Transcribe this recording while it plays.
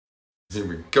Here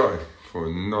we go for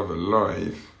another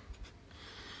live.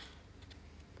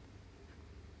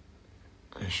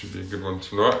 It should be a good one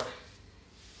tonight.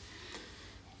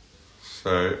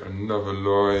 So another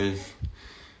live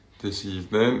this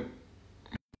evening.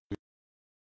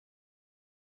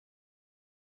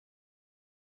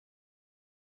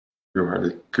 You had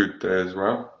a good day as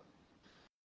well.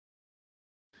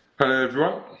 Hello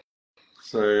everyone.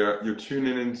 So you're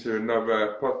tuning into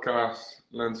another podcast,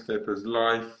 Landscapers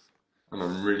Life, and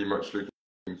I'm really much looking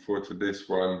forward to this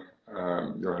one.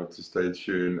 You'll have to stay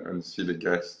tuned and see the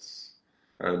guests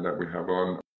that we have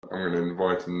on. I'm going to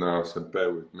invite them now, so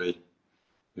bear with me.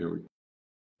 Here we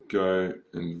go.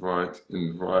 Invite.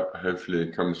 Hopefully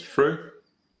it comes through.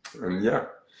 And yeah,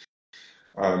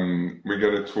 we're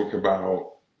going to talk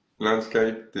about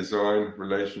landscape design,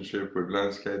 relationship with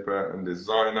landscaper and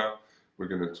designer. We're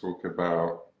going to talk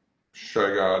about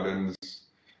show gardens.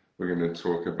 We're going to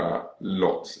talk about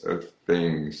lots of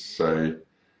things. So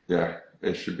yeah,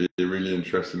 it should be a really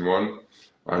interesting one.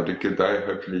 I had a good day.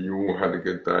 Hopefully you all had a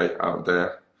good day out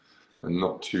there and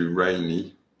not too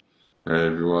rainy. Hey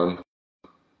everyone.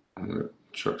 I'm going to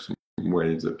chuck some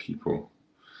waves at people.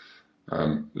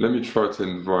 Let me try to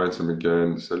invite them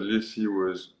again. So Lucy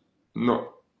was not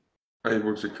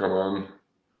able to come on.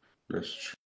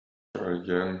 Let's try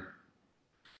again.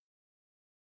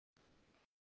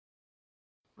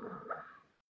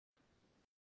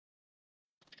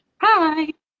 Hi.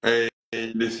 Hey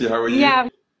Lucy, how are you? Yeah,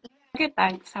 good,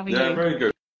 thanks. How are you? Yeah, very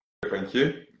good. Thank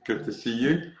you. Good to see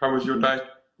you. How was your day?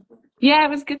 Yeah, it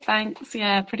was good, thanks.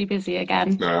 Yeah, pretty busy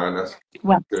again. No, that's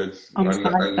Well, good. on And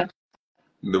site,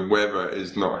 the weather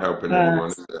is not helping but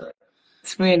anyone, is it?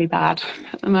 it's really bad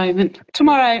at the moment.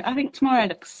 I think tomorrow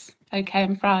looks okay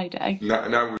on Friday.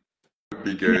 That would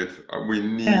be good. We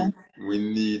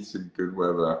need some good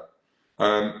weather.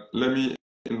 Let me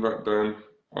invite Dan.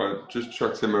 I just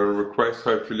chucked him a request.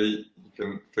 Hopefully you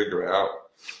can figure it out.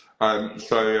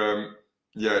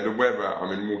 Yeah, the weather.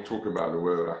 I mean, we'll talk about the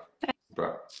weather.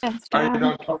 But Yes, hey, Dan.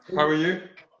 Dan, how are you?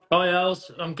 Hi,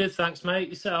 Els. I'm good, thanks, mate.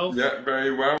 Yourself? Yeah,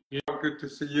 very well. Good. Good to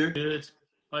see you. Good.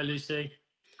 Hi, Lucy.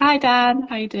 Hi, Dan.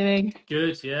 How you doing?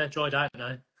 Good. Yeah, dried out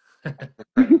now.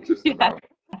 Just Yeah, about.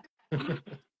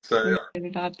 So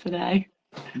really bad today.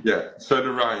 yeah, so the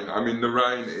rain. I mean, the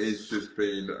rain has just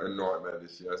been a nightmare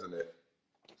this year, hasn't it?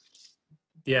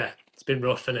 Yeah, it's been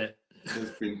rough, isn't it?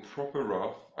 It's been proper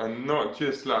rough, and not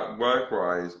just like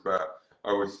work-wise, but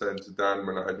I was saying to Dan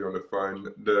when I had you on the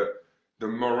phone, the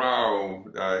morale,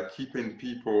 keeping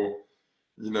people,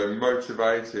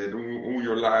 motivated, all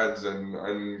your lads,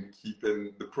 and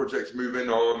keeping the projects moving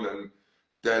on, and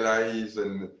delays,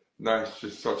 and that's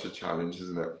just such a challenge,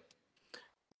 isn't it?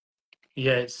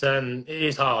 Yeah, it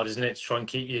is hard, isn't it, to try and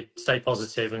keep you stay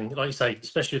positive, and like you say,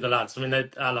 especially with the lads. I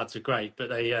mean, our lads are great, but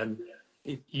they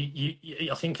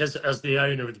I think as the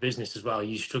owner of the business as well,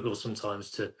 you struggle sometimes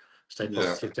to stay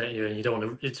positive, don't you? And you don't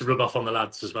want it to rub off on the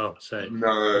lads as well. So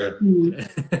No, yeah.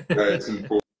 it's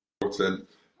important.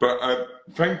 But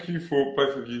thank you for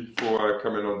both of you for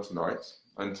coming on tonight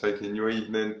and taking your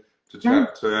evening to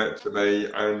chat to me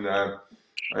and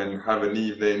have an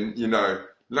evening,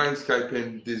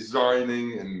 landscaping,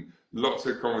 designing, and lots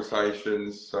of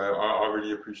conversations. So I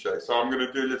really appreciate it. So I'm going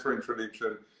to do a little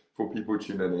introduction for people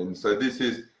tuning in. So this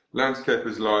is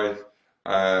Landscapers Live,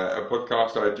 a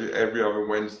podcast I do every other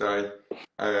Wednesday.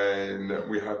 And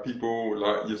we have people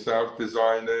like yourself,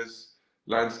 designers,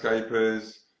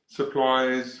 landscapers,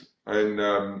 suppliers, and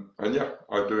yeah,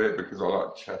 I do it because I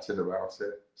like chatting about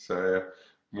it. So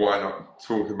why not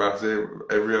talk about it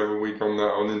every other week on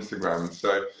Instagram?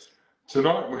 So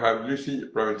tonight we have Lucy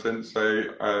Bravington. So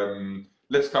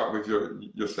let's start with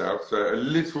yourself. So a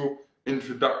little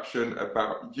introduction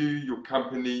about you, your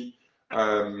company,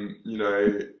 a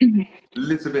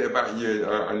little bit about you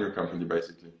and your company,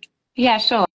 basically. Yeah,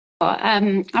 sure.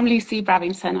 I'm Lucy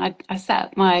Bravington. I set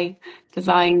up my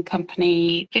design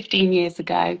company 15 years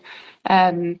ago.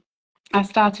 I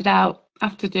started out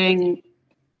after doing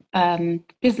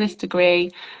business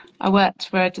degree. I worked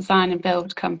for a design and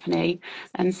build company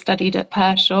and studied at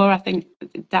Pershore. I think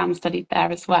Dan studied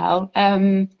there as well.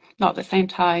 Not at the same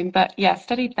time, but yeah,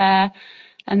 studied there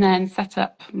and then set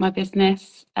up my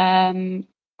business,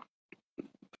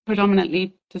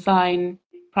 predominantly design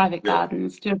private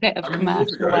gardens, do a bit of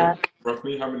commercial work.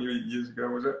 Roughly, how many years ago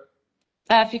was it?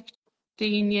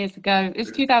 15 years ago. It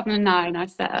was 2009 I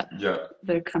set up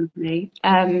the company.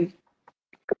 And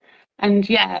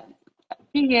yeah, a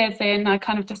few years in, I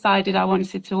kind of decided I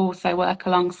wanted to also work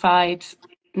alongside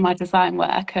my design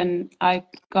work, and I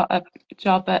got a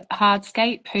job at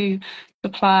Hardscape, who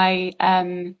supply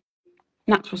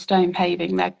natural stone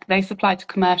paving. They supply to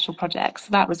commercial projects.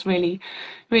 So that was really,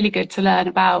 really good to learn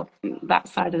about that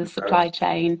side of the supply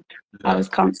chain. I was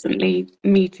constantly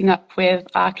meeting up with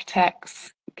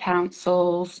architects,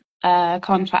 councils,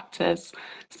 contractors.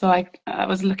 So I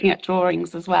was looking at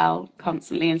drawings as well,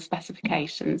 constantly, and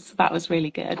specifications. So that was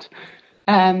really good.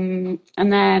 And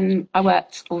then I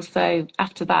worked also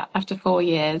after that, after 4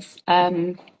 years, at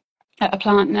a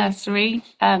plant nursery.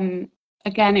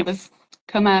 Again, it was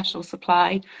commercial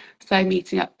supply, so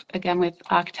meeting up again with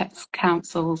architects,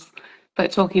 councils, but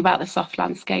talking about the soft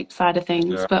landscape side of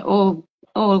things. Yeah. But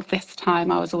all this time,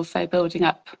 I was also building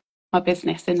up my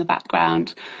business in the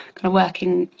background, kind of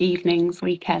working evenings,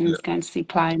 weekends, going to see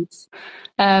clients.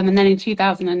 And then in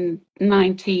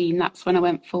 2019, that's when I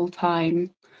went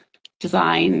full-time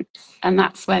design, and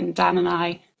that's when Dan and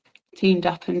I teamed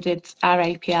up and did our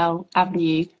APL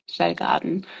Avenue show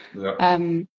garden.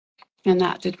 And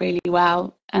that did really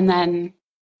well. And then,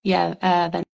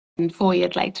 then 4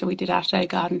 years later, we did our show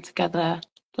garden together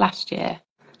last year.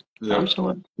 So I'm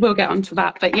sure we'll get onto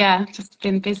that. But yeah, just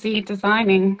been busy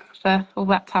designing for all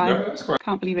that time. No, that's quite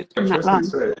Can't believe it's been that long.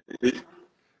 So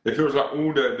it feels like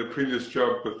all the previous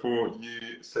job before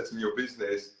you setting your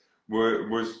business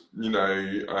was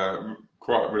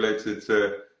quite related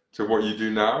to what you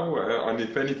do now, and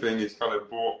if anything, it's kind of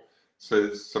brought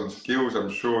some skills,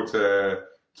 I'm sure, to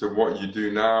what you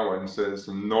do now, and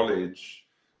some knowledge.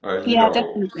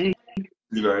 Definitely.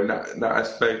 In that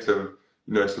aspect of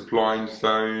supplying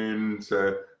stone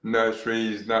to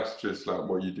nurseries. That's just like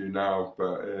what you do now,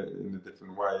 but in a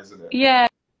different way, isn't it? Yeah,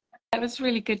 it was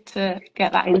really good to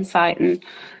get that insight, and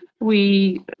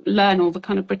we learn all the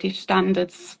kind of British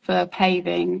standards for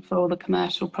paving for all the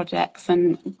commercial projects,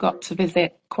 and got to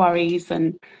visit quarries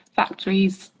and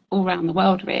factories all around the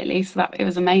world, really. So that it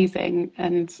was amazing,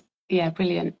 and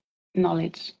brilliant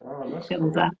knowledge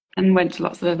builder. Cool. And went to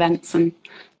lots of events and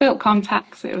built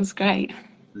contacts. It was great.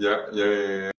 Yeah.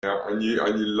 And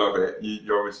you love it. You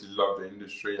obviously love the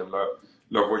industry and love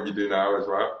what you do now as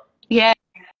well. Yeah,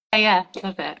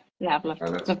 love it. Yeah, I've loved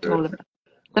all of it.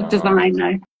 The design,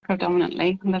 though,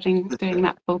 predominantly. Loving doing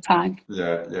that full time.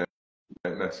 Yeah,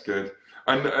 that's good.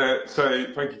 And so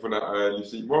thank you for that,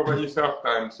 Lucy. What about yourself,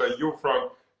 Dan? So you're from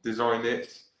Design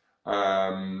It,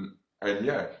 and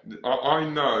I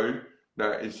know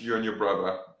that it's you and your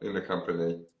brother in the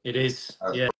company. It is.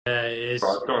 It is.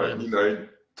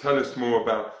 Tell us more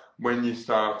about when you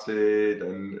started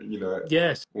and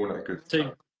yes, all that good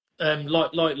stuff.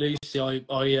 Like Lucy,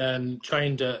 I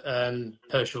trained at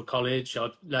Pershore College. I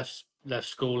left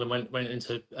school and went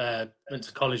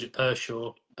to college at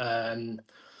Pershore.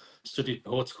 Studied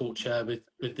horticulture with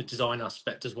the design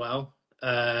aspect as well,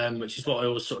 which is what I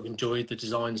always sort of enjoyed, the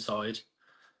design side.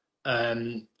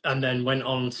 And then went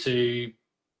on to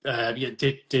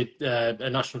did a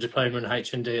national diploma in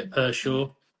H&D at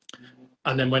Pershore,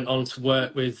 and then went on to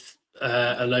work with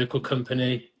a local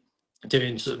company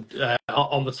doing sort of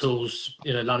on the tools,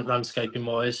 landscaping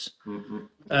wise.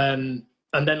 And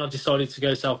then I decided to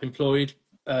go self-employed,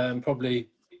 probably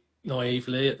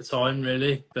naively at the time,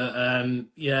 really. But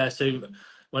so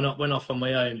went off on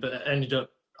my own, but ended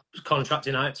up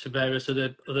contracting out to various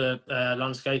other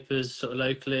landscapers sort of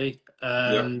locally,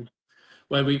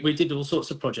 where we did all sorts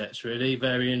of projects, really,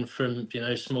 varying from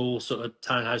small sort of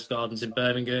townhouse gardens in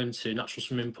Birmingham to natural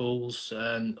swimming pools,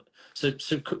 so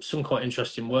some quite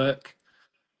interesting work.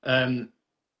 So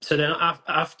then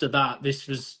after that, this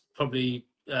was probably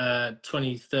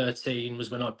 2013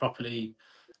 was when I properly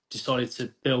decided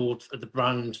to build the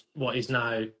brand what is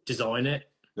now Design It.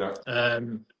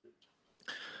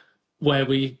 Where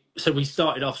we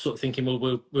started off sort of thinking,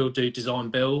 well, we'll do design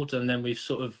build, and then we've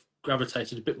sort of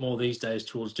gravitated a bit more these days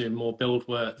towards doing more build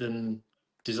work than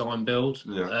design build.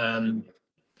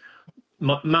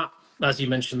 Matt, as you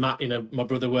mentioned, Matt, my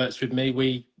brother works with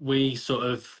me. We sort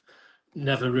of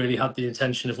never really had the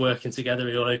intention of working together.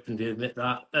 He'll openly admit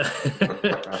that.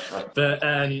 But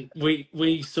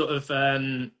we sort of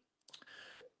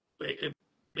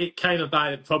it came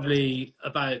about probably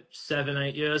about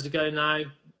 7-8 years ago now,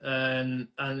 and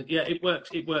it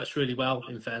works really well,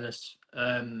 in fairness.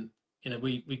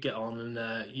 We get on, and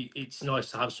it's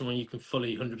nice to have someone you can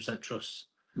fully 100% trust.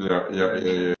 Yeah.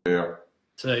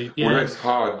 So well, it's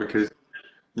hard because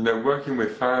working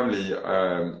with family,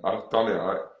 I've done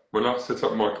it. When I set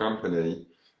up my company,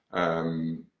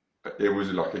 it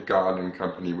was like a garden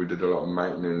company. We did a lot of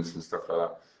maintenance and stuff like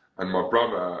that. And my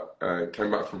brother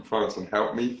came back from France and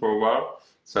helped me for a while.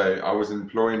 So I was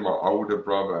employing my older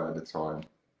brother at the time,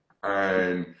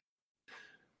 and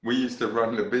we used to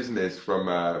run the business from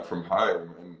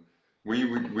home. And we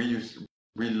used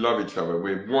we love each other.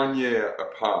 We're 1 year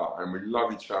apart and we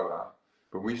love each other,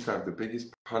 but we used to have the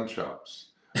biggest punch ups.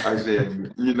 As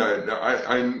in,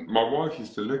 my wife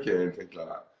used to look at it and think like,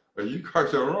 "Are you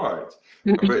guys all right?"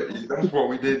 But that's what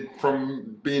we did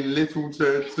from being little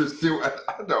to still as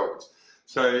adults.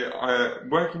 So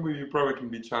working with your brother can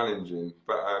be challenging,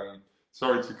 but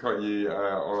sorry to cut you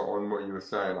on what you were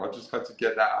saying. I just had to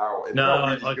get that out. It No,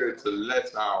 felt really good to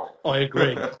let out. I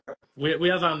agree. We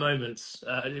have our moments.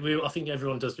 I think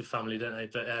everyone does with family, don't they?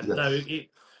 But no, Yes.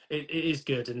 it is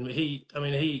good. And he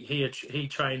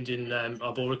trained in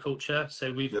arboriculture, so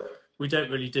Yeah. we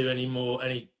don't really do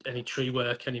any tree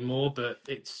work anymore. But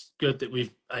it's good that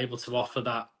we've able to offer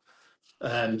that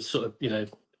sort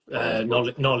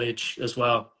of knowledge as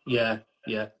well. Yeah,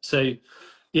 yeah. So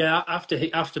yeah,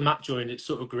 after Matt joined, it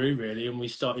sort of grew really, and we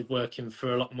started working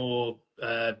for a lot more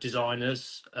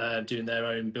designers doing their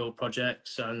own build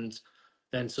projects, and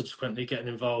then subsequently getting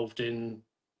involved in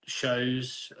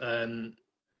shows,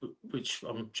 which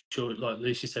I'm sure, like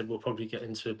Lucy said, we'll probably get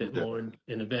into a bit Yeah. more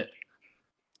in a bit.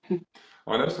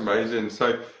 Oh, that's amazing.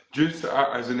 So, just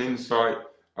as an insight,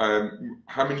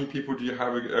 how many people do you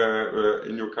have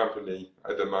in your company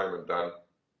at the moment, Dan?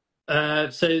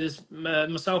 So there's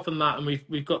myself and Matt, and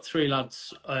we've got three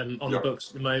lads on the Yeah, books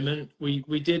at the moment. We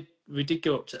did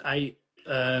go up to eight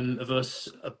of us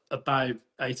about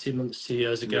 18 months, 2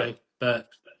 years yeah, ago, but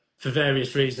for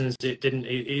various reasons it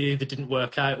either didn't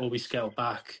work out or we scaled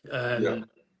back. yeah,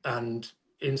 And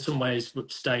in some ways we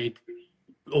stayed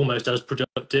almost as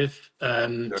productive.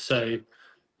 yeah. So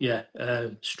yeah,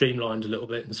 streamlined a little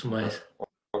bit in some Uh, ways.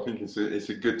 I think it's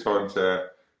a good time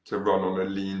to run on a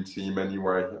lean team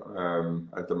anyway,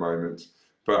 at the moment.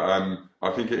 But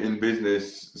I think in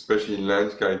business, especially in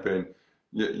landscaping,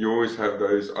 you always have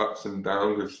those ups and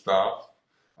downs with staff,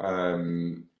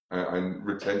 and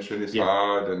retention is Yeah,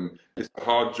 hard, and it's a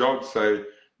hard job. So,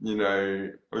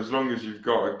 as long as you've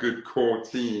got a good core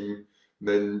team,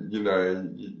 then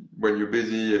when you're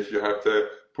busy, if you have to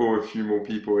pull a few more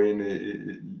people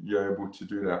in, you're able to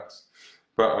do that.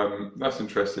 But that's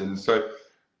interesting. So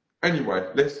anyway,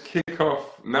 let's kick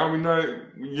off. Now we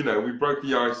know, we broke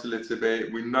the ice a little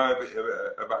bit. We know a bit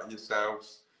about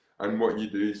yourselves and what you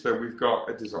do. So we've got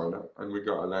a designer and we've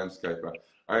got a landscaper.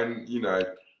 And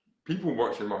people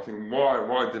watching might think,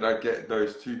 why did I get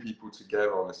those two people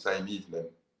together on the same evening?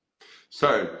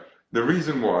 So the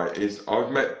reason why is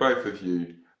I've met both of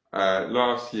you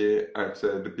last year at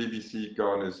the BBC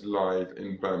Gardeners Live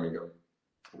in Birmingham,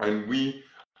 and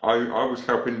I was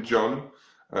helping John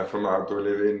from Outdoor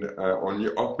Living on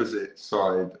the opposite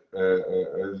side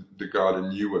of the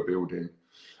garden you were building.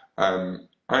 And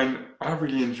I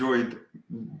really enjoyed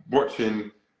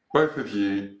watching both of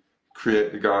you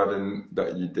create the garden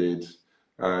that you did.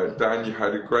 Dan, you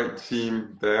had a great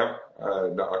team there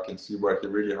that I can see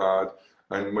working really hard.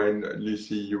 And when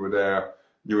Lucy, you were there,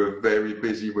 you were very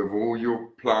busy with all your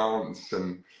plants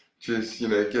and just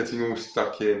getting all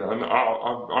stuck in. And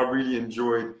I really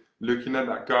enjoyed looking at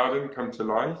that garden come to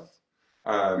life.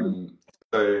 Um,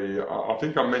 so I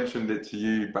think I mentioned it to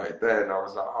you back then. I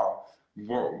was like, oh,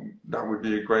 what that would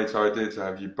be a great idea to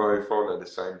have you both on at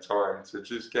the same time to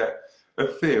just get a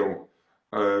feel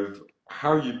of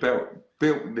how you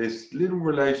built this little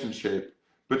relationship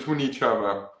between each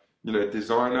other,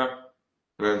 designer,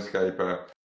 landscaper,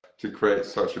 to create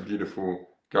such a beautiful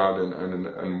garden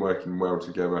and working well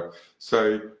together.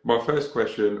 So my first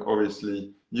question,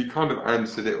 obviously, you kind of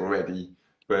answered it already,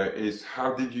 but is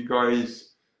how did you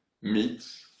guys meet?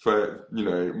 For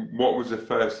what was the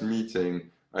first meeting?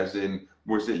 As in,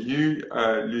 was it you,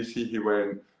 Lucy, who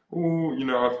went, oh,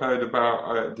 I've heard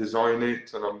about Design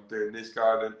It, and I'm doing this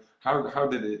garden. How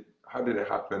did it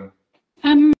happen?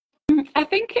 Um, I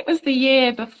think it was the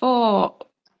year before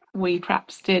we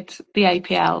perhaps did the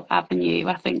APL Avenue.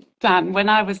 I think, Dan, when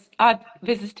I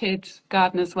visited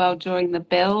Gardeners World during the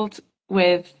build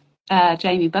with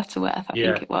Jamie Butterworth, I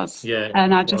think yeah, it was, yeah.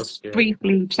 and I It was, just yeah,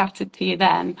 briefly chatted to you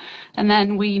then, and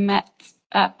then we met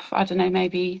up, I don't know,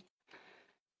 maybe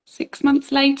 6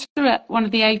 months later at one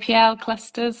of the APL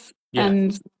clusters yeah,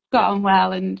 and yeah, got on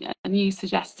well, and you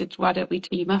suggested why don't we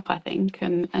team up, I think,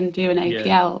 and do an yeah,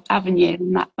 APL Avenue,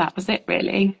 and that was it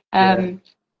really. yeah.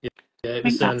 Yeah, I it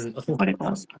think was. that's what it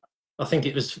was. I think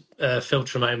it was Phil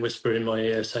Tremaine whispering in my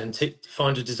ear saying,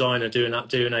 "Find a designer doing an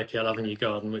APL Avenue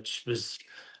garden," which was,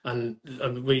 and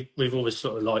we've always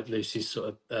sort of liked Lucy's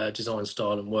sort of design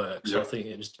style and work. So I Yeah, think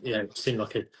it was, yeah, it seemed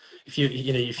like if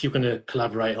you're going to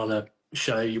collaborate on a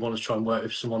show, you want to try and work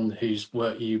with someone whose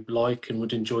work you like and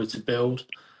would enjoy to build.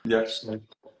 yes, So,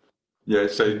 yeah.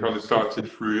 So you so kind of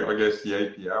started through, I guess, the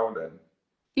APL then. I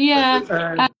Yeah, guess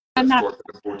and that's that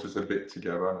what brought us a bit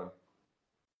together.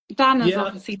 Dan has Yeah,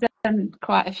 obviously done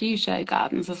quite a few show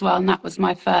gardens as well, and that was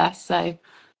my first. So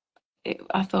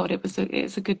I thought it's a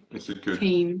good It's a good,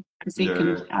 team because he yeah.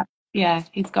 can, yeah,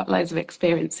 he's got loads of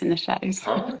experience in the shows.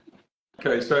 Oh,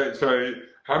 okay, so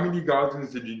how many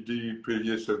gardens did you do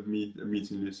previous of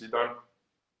meeting Lucy done?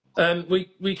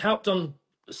 we helped on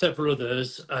several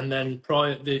others, and then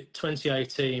prior the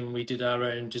 2018 we did our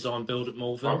own design build at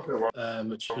Malvern, Okay, well,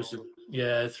 which was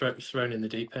thrown in the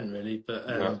deep end really. But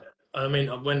yeah, I mean,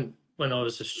 when I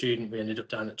was a student, we ended up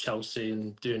down at Chelsea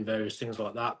and doing various things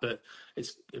like that. But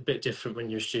it's a bit different when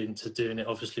you're a student to doing it,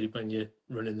 obviously, when you're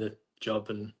running the job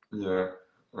and yeah,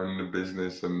 and the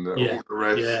business and yeah, all the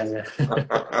rest. yeah,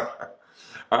 yeah.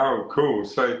 Oh, cool.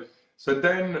 So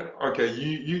then, okay,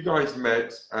 you guys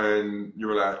met and you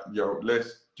were like, yo,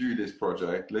 let's do this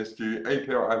project. Let's do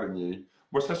APL Avenue.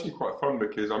 What's actually quite fun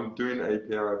because I'm doing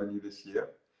APL Avenue this year,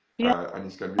 Yeah, and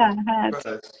it's going to be I heard.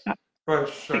 the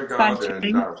first show garden.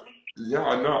 Exciting. Now, yeah,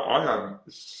 I know. I am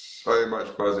so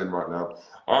much buzzing right now.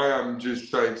 I am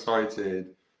just so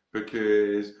excited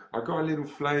because I got a little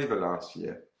flavour last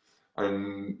year,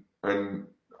 and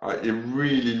it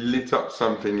really lit up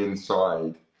something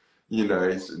inside. You know,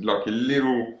 it's like a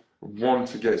little want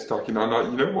to get stuck in.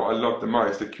 And you know what I love the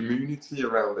most? The community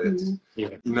around it. Mm. Yeah.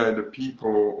 You know, the people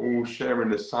all sharing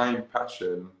the same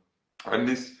passion, and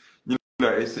this, you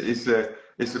know,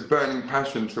 it's a burning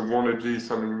passion to want to do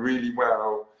something really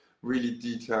well, really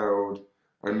detailed,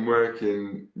 and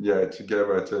working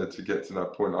together to get to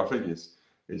that point. I think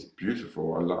it's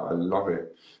beautiful. I love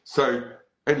it. So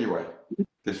anyway,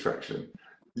 distraction.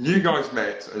 You guys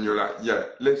met and you're like, yeah,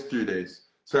 let's do this.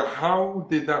 So how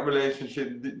did that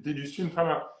relationship, did you soon find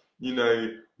out, you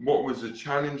know, what was the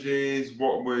challenges,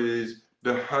 what was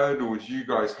the hurdles you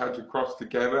guys had to cross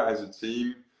together as a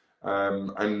team?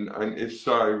 And if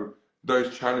so,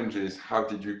 those challenges, how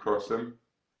did you cross them?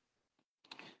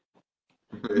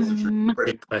 It's a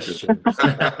tricky Big question.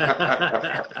 question.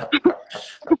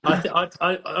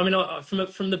 I mean,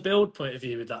 from the build point of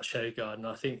view with that show garden,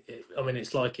 I think, I mean,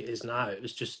 it's like it is now. It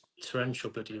was just torrential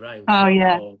bloody rain Oh throughout the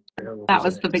yeah, whole build, that wasn't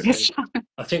was it? the So biggest challenge.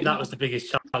 I think that was the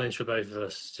biggest challenge for both of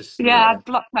us. Just Yeah, Yeah, I'd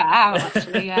blocked that out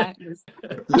actually. Yeah, it was.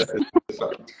 yeah, it's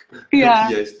like Yeah,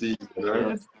 PTSD, you it know?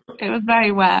 was. It was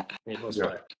very wet. it was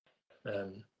Yeah. wet.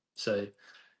 So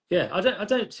yeah, I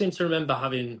don't seem to remember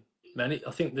having many.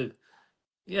 I think that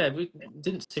we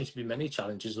didn't seem to be many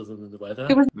challenges other than the weather.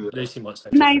 It was Lucy might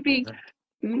say differently.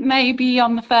 maybe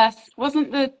on the first.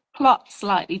 Wasn't the plot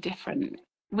slightly different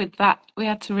with that? We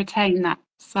had to retain that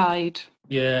side,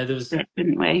 Yeah, there was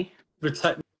didn't we?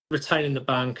 retaining the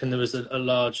bank, and there was a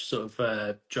large sort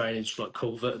of drainage like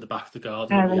culvert at the back of the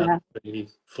garden that Oh we yeah, hadn't really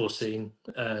foreseen.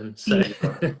 So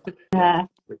yeah.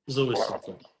 there's always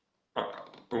something.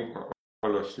 Oh, I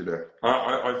lost you there.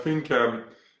 I think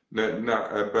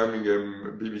that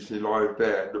Birmingham BBC Live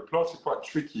there, the plots are quite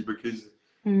tricky because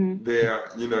Mm. they're,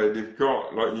 you know, they've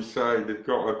got, like you say, they've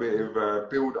got a bit of a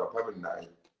build up, haven't they?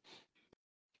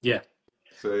 Yeah.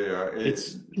 So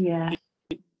Yeah.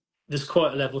 There's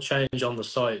quite a level change on the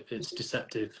site. It's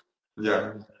deceptive.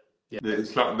 yeah,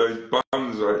 it's like those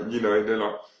buns are, you know, they're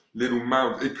like little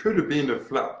mounds. It could have been a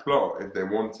flat plot if they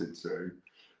wanted to,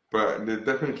 but they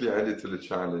definitely added to the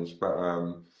challenge. But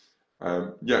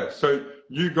yeah, so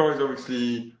you guys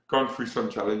obviously gone through some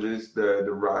challenges, the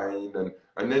rain,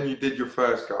 and then you did your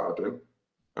first garden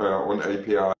on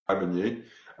API Avenue,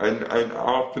 and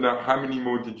after that, how many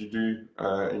more did you do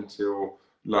until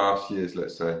last year's,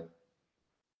 let's say?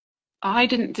 I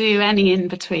didn't do any in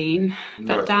between,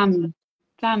 but No.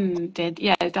 Dan did.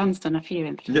 Yeah, Dan's done a few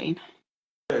in between.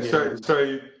 Yeah.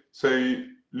 So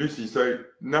Lucy, so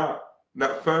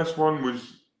that first one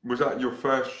was that your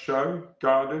first show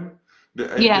garden, the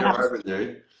Yeah, API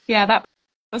Avenue? that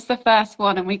was the first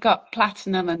one, and we got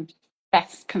platinum and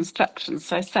best construction,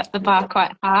 so set the bar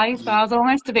quite high. So I was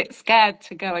almost a bit scared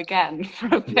to go again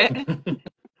for a bit.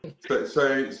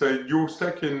 So your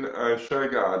second show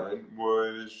garden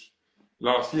was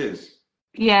last year's.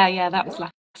 Yeah, that was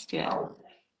last year. Wow.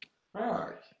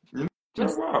 Right. You know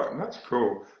Just what? That's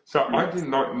cool. So I did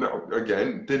not know,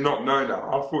 again, did not know that.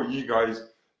 I thought you guys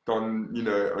done, you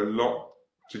know, a lot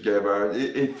together.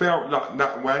 It felt like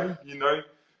that way, you know,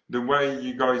 the way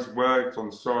you guys worked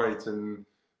on site and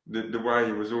the way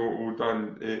it was all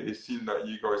done. It seemed that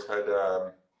you guys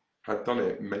had done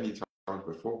it many times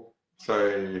before.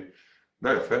 So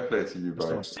no, fair play to you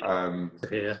both.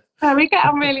 Yeah. we get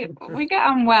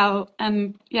on well,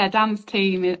 and yeah, Dan's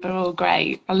team are all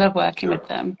great. I love working with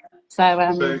them. So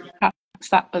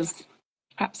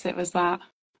perhaps it was that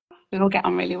we all get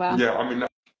on really well. Yeah, I mean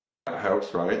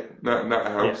helps, right? That Yeah,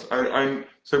 helps. And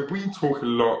so we talk a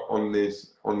lot on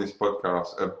this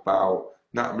podcast about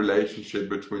that relationship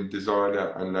between designer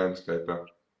and landscaper,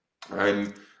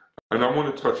 and I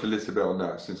want to touch a little bit on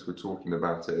that since we're talking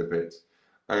about it a bit.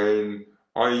 And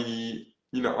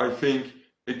I think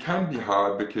it can be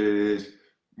hard because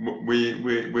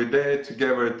we're there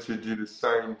together to do the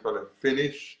same kind of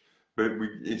finish, but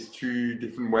it's two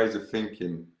different ways of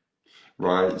thinking,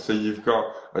 right? So you've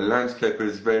got a landscaper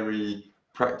who's very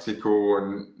practical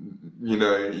and,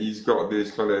 he's got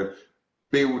this kind of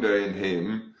builder in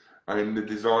him, and the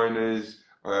designers,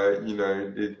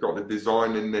 they've got the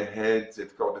design in their heads,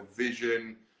 they've got the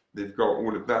vision, they've got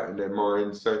all of that in their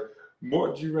mind. So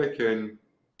what do you reckon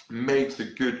makes a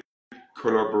good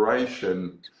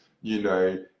collaboration?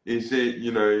 Is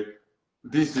it,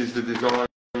 this is the design,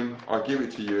 I give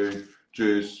it to you,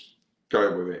 just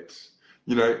go with it.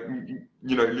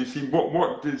 Lucy,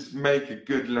 what does make a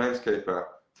good landscaper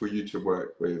for you to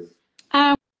work with?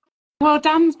 Well,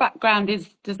 Dan's background is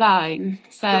design,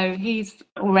 so he's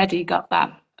already got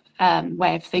that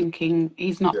way of thinking.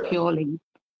 He's not Yeah, purely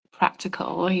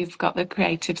practical, he's got the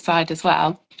creative side as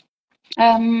well.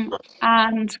 And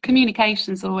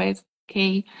communication's always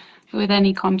key. With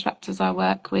any contractors I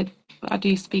work with, I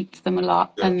do speak to them a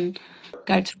lot yeah, and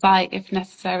go to site if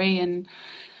necessary and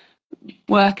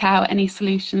work out any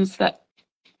solutions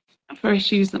for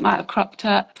issues that might have cropped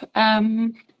up.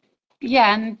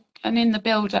 Yeah, and in the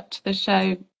build up to the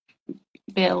show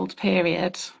build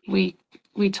period, we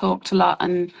talked a lot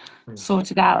and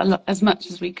sorted out as much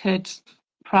as we could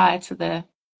prior to the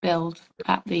build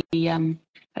at the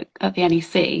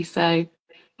NEC. So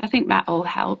I think that all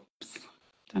helps.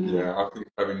 Don't know. yeah. I think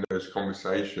having those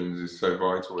conversations is so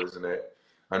vital, isn't it?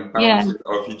 And Yeah, bouncing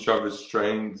off each other's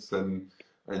strengths, and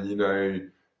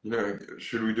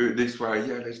should we do it this way?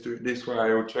 Yeah, let's do it this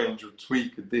way, or change or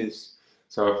tweak this.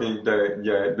 So I think that,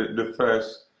 yeah, the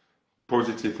first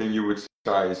positive thing you would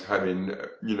say is having,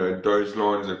 those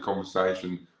lines of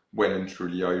conversation when and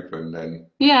truly open. Then,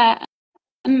 yeah,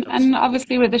 and absolutely.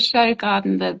 obviously with the show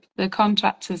garden, the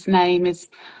contractor's name is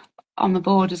on the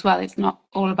board as well. It's not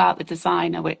all about the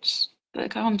designer, which the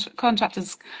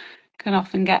contractors can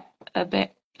often get a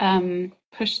bit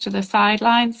pushed to the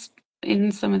sidelines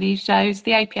in some of these shows.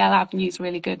 The APL Avenue is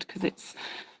really good because it's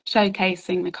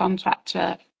showcasing the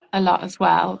contractor a lot as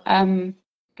well.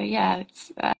 But yeah,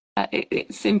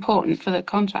 it's important for the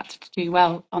contractor to do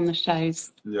well on the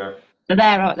shows. yeah, But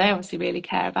they obviously really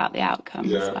care about the outcome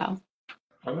as yeah. well.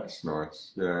 Oh, that's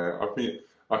nice. Yeah,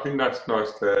 I think that's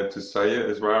nice to say it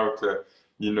as well.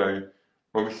 You know,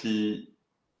 obviously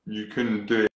you couldn't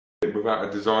do it without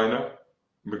a designer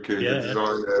because the Yeah,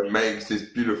 designer makes this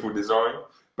beautiful design,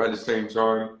 but at the same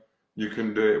time you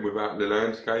couldn't do it without the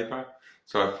landscaper.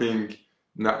 So I think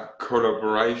that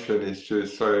collaboration is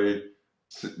just so,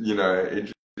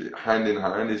 it hand in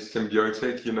hand is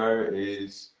symbiotic.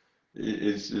 Is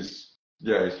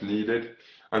yeah, it's needed.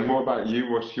 And what about you?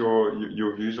 What's your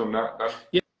views on that, Dan?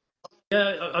 yeah,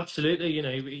 yeah, absolutely.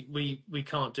 We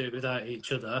can't do it without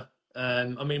each other.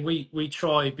 I mean, we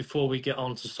try before we get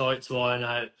onto site to iron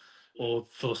out or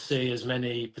foresee as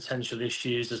many potential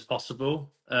issues as possible.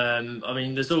 I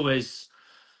mean, there's always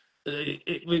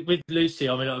with Lucy.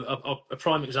 I mean, a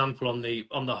prime example on the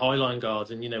Highline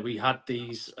Garden. We had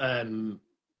these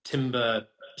timber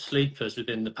sleepers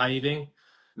within the paving.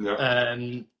 Yeah,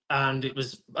 And it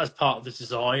was as part of the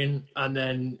design, and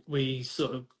then we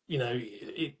sort of,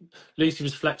 Lucy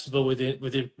was flexible with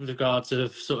regards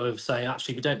of sort of saying,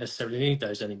 actually, we don't necessarily need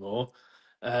those anymore.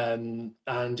 And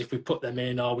if we put them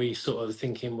in, are we sort of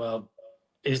thinking, well,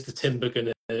 is the timber going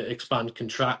to expand,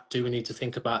 contract? Do we need to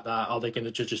think about that? Are they going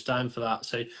to judge us down for that?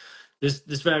 So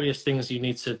there's various things you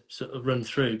need to sort of run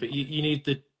through, but you need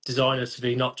the designer to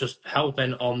be not just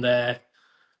helping on their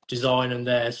design and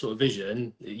their sort of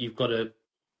vision. You've got to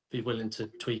be willing to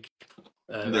tweak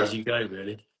yeah, as you go,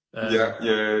 really. yeah,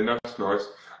 yeah. That's nice.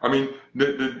 I mean,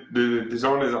 the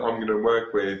designer that I'm going to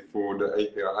work with for the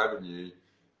APL Avenue,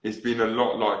 it's been a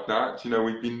lot like that.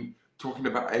 We've been talking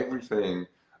about everything,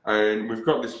 and we've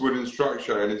got this wooden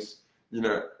structure, and it's,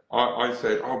 I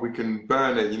said, oh, we can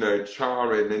burn it,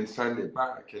 char it, and then sand it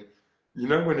back,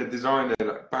 and when the designer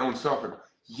like bounced off and,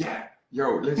 yeah,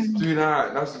 yo, let's do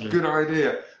that. That's a Yeah, good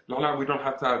idea. Like that, we don't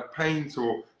have to have paint,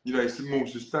 or it's more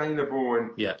sustainable,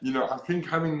 and yeah, I think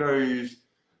having those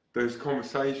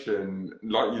conversations,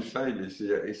 like you say,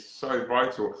 Lucia, is so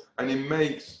vital, and it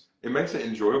makes it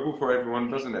enjoyable for everyone,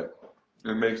 doesn't it?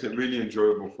 It makes it really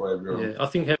enjoyable for everyone. yeah. I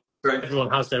think So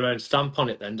everyone has their own stamp on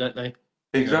it, then, don't they?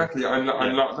 exactly, and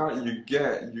Yeah, like that, you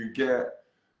get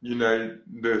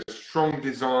the strong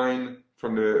design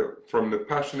the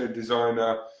passionate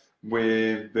designer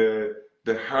with the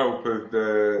help of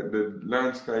the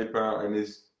landscaper and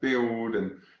his build,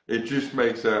 and it just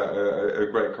makes a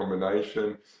great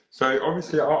combination. So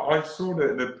obviously I saw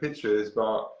the pictures,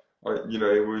 but you know,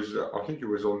 it was I think it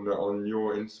was on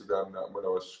your Instagram that when I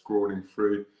was scrolling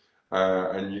through,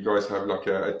 and you guys have like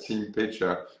a team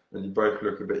picture, and you both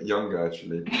look a bit younger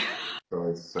actually. So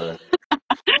it's,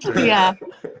 Yeah.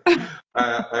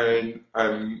 and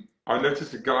I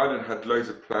noticed the garden had loads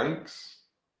of planks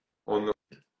on the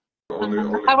on the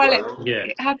Oh, well, ground. Yeah.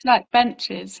 it had like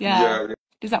benches. Yeah. Yeah,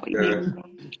 Is that what you yeah,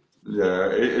 mean? yeah.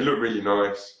 It looked really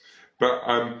nice. But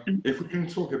if we can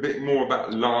talk a bit more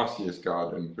about last year's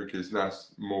garden, because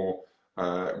that's more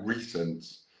recent.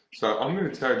 So I'm going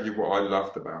to tell you what I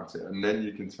loved about it, and then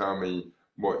you can tell me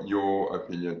what your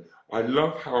opinion. I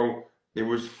love how it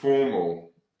was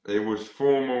formal. It was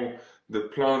formal, the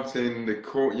planting, the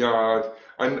courtyard,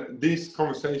 and this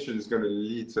conversation is going to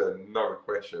lead to another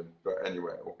question. But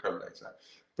anyway, we'll come later.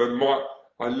 But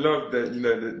I love that, you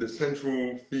know, the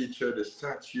central feature, the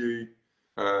statue.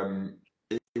 Um,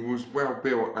 it was well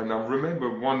built, and I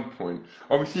remember one point.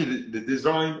 Obviously, the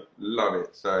design, love it.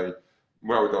 So,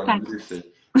 well done, Thanks. Lucy.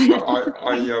 But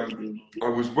I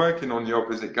was working on the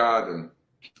opposite garden,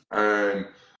 and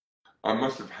I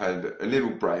must have had a little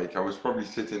break. I was probably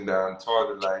sitting down,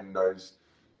 tired of laying those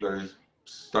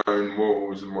stone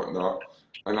walls and whatnot.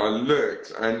 And I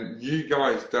looked, and you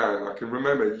guys, Dan, I can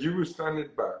remember you were standing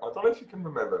back. I don't know if you can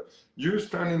remember. You were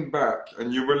standing back,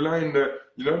 and you were laying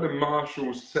you know, the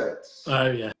Marshall sets.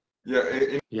 Oh yeah.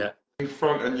 Yeah, Yeah. in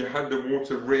front, and you had the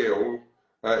water reel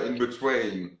in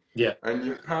between, Yeah. and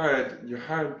you had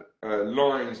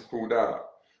lines pulled out,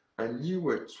 and you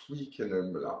were tweaking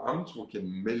them. Like, I'm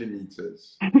talking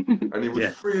millimeters, and it was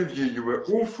Yeah. three of you. You were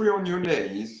all three on your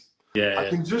knees. I Yeah.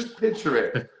 can just picture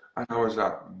it, and I was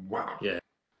like, wow, Yeah.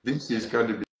 this is going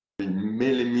to be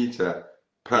millimeter Yeah.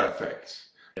 perfect,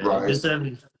 It right? was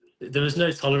there was no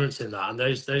tolerance in that, and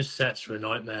those sets were a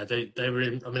nightmare. They were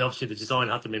in. I mean, obviously the design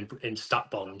had them in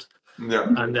stat bond, Yeah,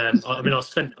 and I mean, I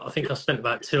think I spent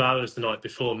about 2 hours the night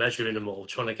before measuring them all,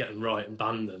 trying to get them right and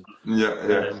band them.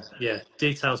 yeah. Yeah,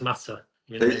 details matter.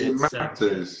 You know, It it's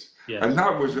matters. yeah, And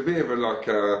that was a bit of a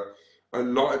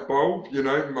light bulb, you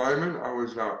know, moment. I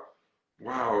was like,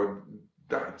 wow,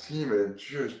 that team had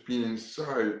just been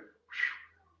so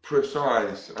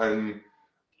precise. And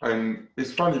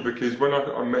it's funny because when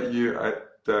I met you at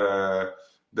the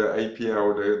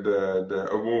APL, the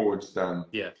awards, Dan,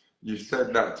 yeah. you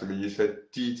said that to me. You said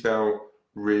detail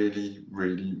really,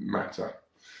 really matter.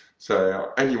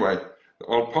 So anyway,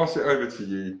 I'll pass it over to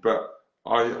you. But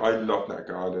I love that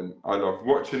garden. I love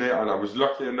watching it, and I was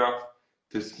lucky enough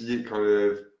to see it kind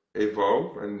of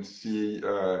evolve and seeing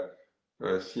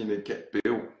it get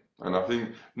built. And I think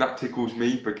that tickles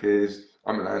me because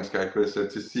I'm a landscaper. So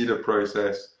to see the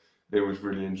process, it was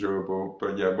really enjoyable.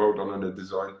 But yeah, well done on the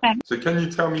design. So can you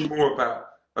tell me more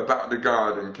about the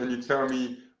garden? Can you tell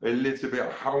me a little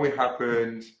bit how it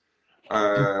happened?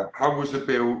 How was it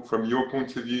built from your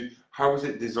point of view? How was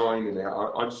it designed in it?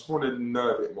 I just want to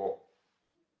know a bit more.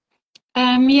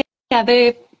 Yeah,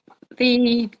 the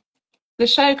the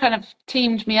show kind of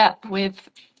teamed me up with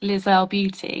Liz Earle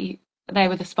Beauty. They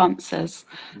were the sponsors.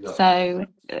 Yeah, So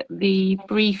the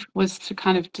brief was to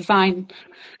kind of design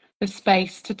the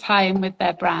space to tie in with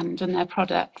their brand and their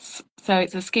products. So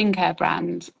it's a skincare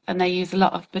brand, and they use a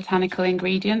lot of botanical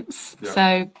ingredients. yeah,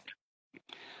 So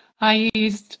I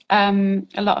used a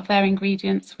lot of their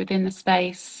ingredients within the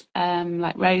space,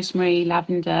 like rosemary,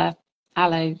 lavender,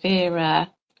 aloe vera,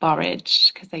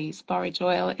 borage, because they use borage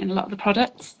oil in a lot of the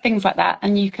products, things like that,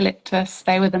 and eucalyptus.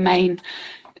 They were the main,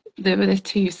 there were the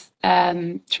two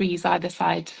trees either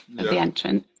side of the yeah,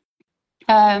 entrance.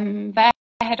 Their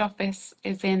head office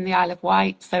is in the Isle of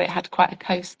Wight, so it had quite a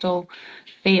coastal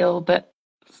feel, but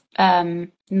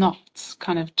not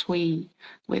kind of twee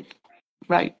with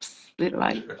ropes,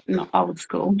 like not old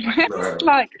school. It's right,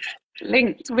 like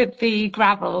linked with the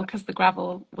gravel because the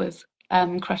gravel was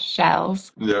crushed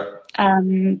shells. yeah,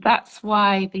 That's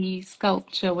why the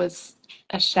sculpture was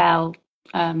a shell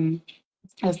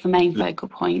as the main focal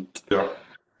point. yeah,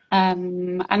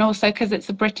 And also because it's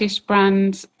a British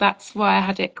brand, that's why I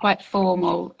had it quite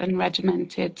formal and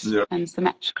regimented yeah, and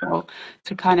symmetrical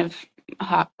to kind of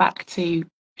hark back to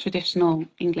traditional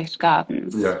English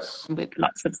gardens yes, with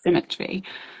lots of symmetry.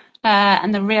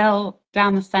 And the reel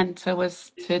down the centre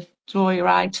was to draw your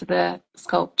eye to the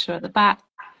sculpture at the back,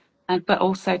 but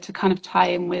also to kind of tie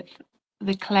in with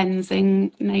the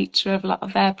cleansing nature of a lot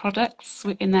of their products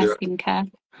in their yeah,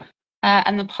 skincare.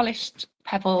 And the polished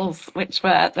pebbles, which were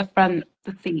at the front,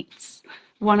 the seats,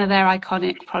 one of their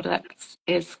iconic products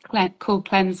is called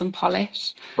Cleanse and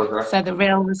Polish. Okay. So the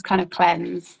reel was kind of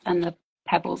cleanse and the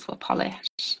pebbles were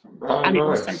polished. Oh, And it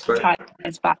also nice. So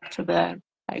ties back to the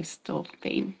coastal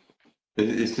theme.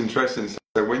 it's interesting.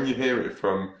 So when you hear it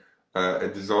from a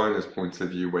designer's point of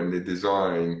view, when they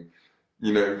design,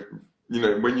 you know,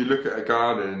 when you look at a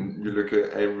garden, you look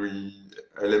at every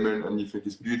element and you think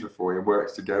it's beautiful, it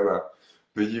works together.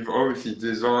 But you've obviously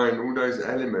designed all those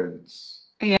elements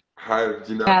Yeah, have,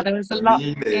 yeah, there was a a lot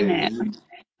in it. meaning.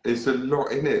 It's a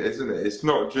lot in it, isn't it? It's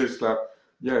not just like,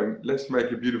 yeah, let's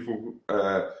make a beautiful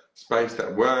space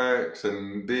that works,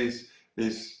 and this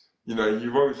is,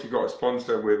 you've obviously got a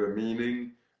sponsor with a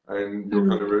meaning, and you're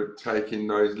kind Mm, of taking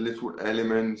those little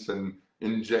elements and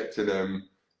injecting them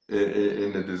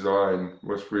in the design.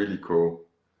 What's really cool.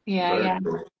 yeah, Very yeah.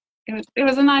 cool. It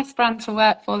was a nice brand to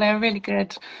work for. They were really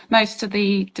good. Most of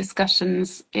the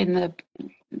discussions in the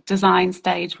design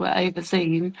stage were over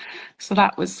Zoom, so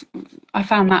I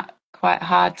found that quite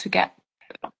hard to get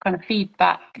kind of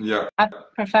feedback. Yeah, I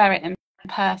prefer it in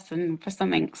person for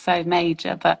something so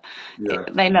major, but yeah,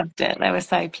 they loved it. They were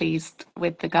so pleased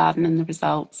with the garden and the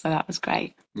results, so that was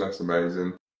great. that's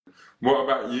amazing. What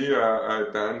about you,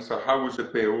 Dan? So how was the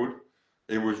build?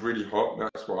 It was really hot.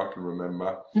 That's what I can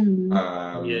remember.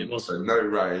 Mm. Yeah, it was. So no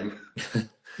rain.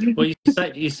 Well, you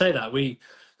say that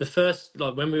the first,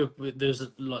 like when there's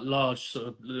like large sort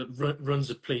of runs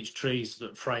of pleached trees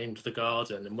that framed the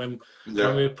garden, and when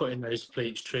Yeah, we were putting those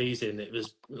pleached trees in, it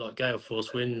was like gale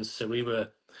force winds, so we were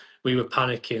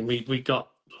panicking. We got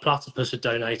Platypus had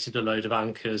donated a load of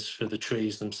anchors for the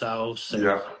trees themselves, so,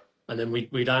 yeah, and then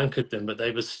we'd anchored them, but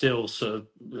they were still sort of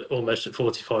almost at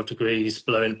 45 degrees,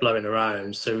 blowing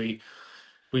around. So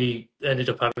we ended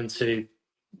up having to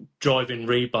driving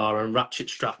rebar and ratchet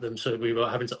strap them, so we were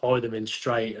having to eye them in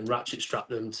straight and ratchet strap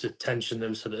them to tension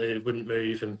them so that they wouldn't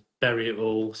move and bury it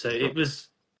all. So it was,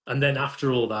 and then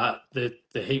after all that, the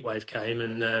heat wave came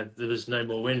and there was no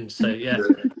more wind. So yeah,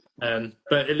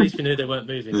 but at least we knew they weren't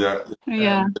moving. yeah,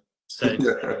 Yeah. So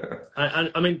yeah,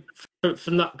 I mean,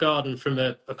 from that garden, from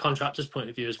a contractor's point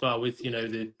of view as well, with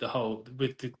the whole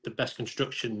with the best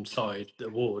construction side, the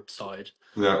award side,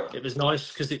 yeah, it was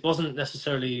nice because it wasn't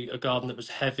necessarily a garden that was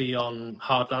heavy on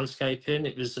hard landscaping.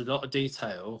 It was a lot of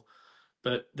detail,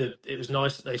 but it was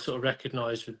nice that they sort of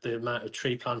recognised with the amount of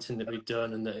tree planting that we'd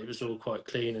done and that it was all quite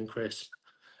clean and crisp.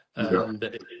 yeah,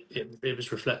 That it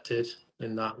was reflected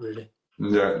in that, really.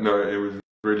 yeah. No, it was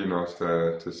really nice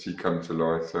to see come to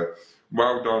life. So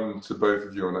well done to both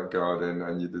of you on that garden,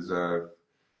 and you deserve,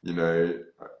 you know,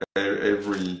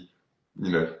 every,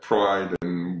 pride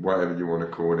and whatever you want to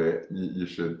call it. You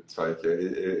should take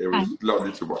it. It was Thanks.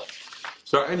 lovely to watch.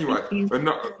 So anyway, Thank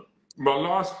you. my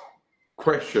last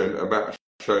question about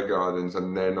show gardens,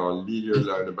 and then I'll leave you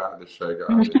alone about the show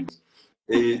gardens,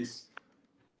 is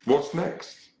what's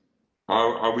next?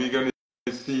 Are we going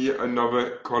to see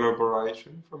another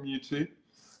collaboration from you two?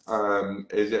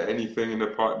 Is there anything in the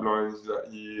pipelines that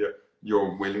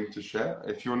you're willing to share?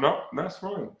 If you're not, that's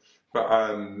fine. But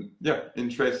yeah,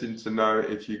 interesting to know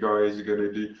if you guys are going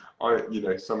to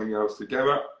do something else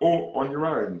together or on your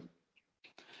own.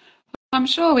 I'm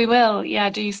sure we will, yeah,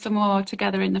 do some more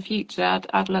together in the future.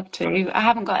 I'd love to. I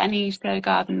haven't got any show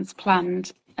gardens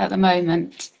planned at the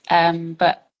moment,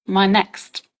 but my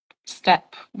next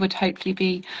step would hopefully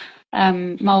be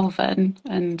Malvern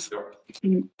and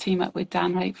team up with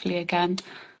Dan hopefully again.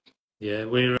 Yeah,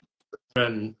 we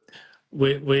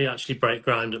actually break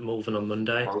ground at Malvern on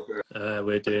Monday. Okay.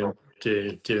 We're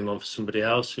doing one for somebody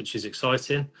else, which is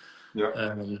exciting.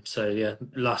 Yeah. So yeah,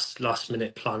 last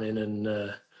minute planning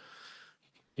and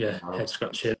Wow. head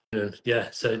scratching and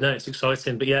so no, it's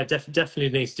exciting. But yeah, definitely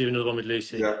need to do another one with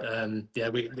Lucy. Yeah.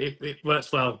 It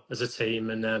works well as a team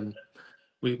and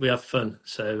we have fun.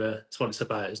 So that's what it's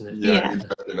about, isn't it? Yeah,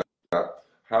 exactly that.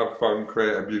 Have fun,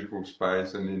 create a beautiful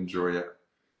space, and enjoy it.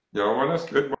 Yeah, well, that's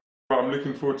good. Well, I'm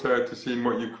looking forward to seeing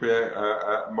what you create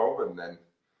at Malvern then.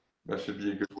 That should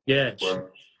be a good Yeah, one.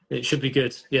 it should be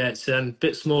good. Yeah, it's a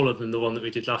bit smaller than the one that we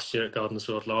did last year at Gardens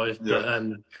World Live, Yeah. but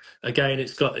again,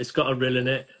 it's got a rill in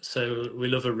it, so we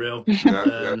love a rill.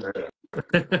 Yeah.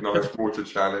 Nice water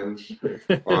challenge.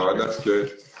 That's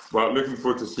good. Well, looking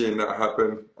forward to seeing that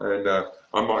happen, and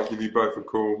I might give you both a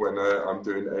call when I'm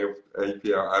doing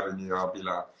APL Avenue. I'll be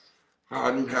like, oh,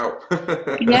 I need help.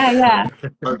 Yeah.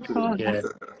 Yeah,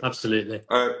 absolutely.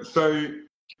 So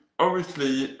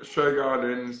obviously, show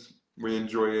gardens, we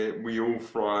enjoy it. We all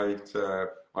thrive.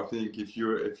 I think if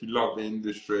you love the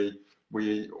industry,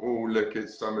 we all look at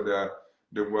some of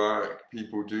the work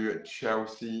people do at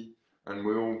Chelsea, and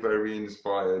we're all very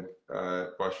inspired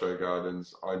by show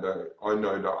gardens. I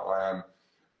know that I am.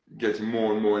 getting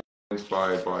more and more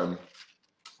inspired by them.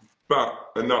 But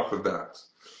enough of that.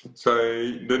 So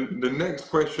the next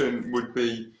question would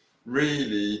be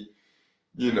really,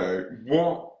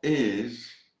 what is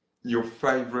your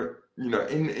favorite, in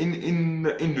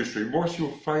the industry, what's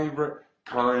your favorite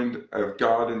kind of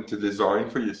garden to design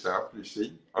for yourself,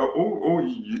 Lucy? Or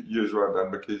you as well,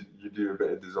 Dan, because you do a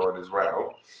bit of design as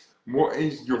well. What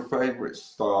is your favorite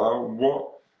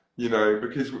style?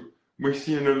 Because we're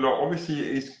seeing a lot, obviously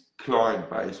it is client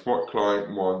based, what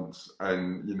client wants,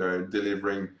 and,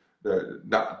 delivering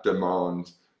that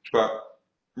demand. But,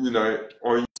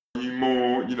 are you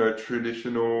more,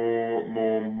 traditional,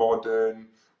 more modern,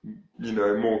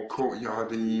 more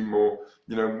courtyardy, more,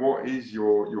 what is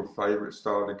your favorite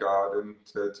style of garden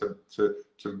to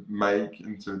make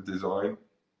and to design?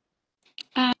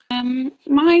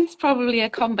 Mine's probably a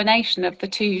combination of the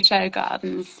two show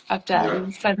gardens I've done.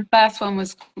 Yeah, So the first one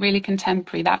was really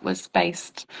contemporary. That was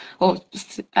based or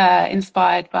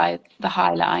inspired by the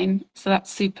High Line. So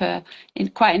that's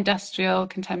quite industrial,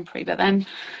 contemporary, but then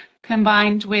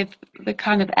combined with the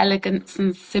kind of elegance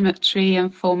and symmetry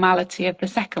and formality of the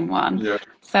second one. yeah,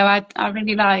 So I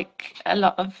really like a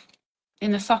lot of,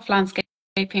 in the soft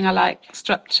landscaping, I like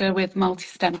structure with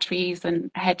multi-stem trees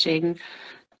and hedging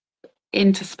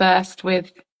interspersed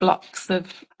with blocks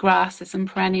of grasses and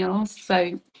perennials.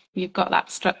 So you've got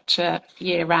that structure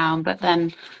year round, but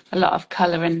then a lot of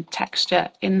colour and texture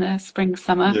in the spring,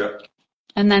 summer. yeah,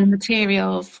 And then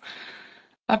materials,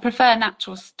 I prefer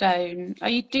natural stone.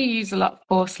 I do use a lot of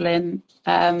porcelain,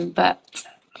 but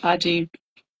I do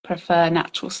prefer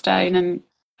natural stone. And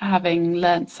having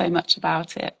learnt so much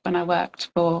about it when I worked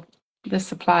for the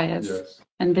suppliers yes,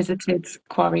 and visited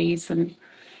quarries, and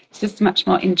it's just much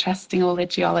more interesting, all the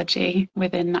geology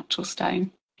within natural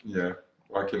stone. yeah.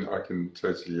 I can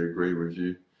totally agree with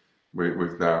you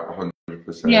with that 100%.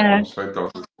 Yeah, I'm so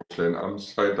done with porcelain. I'm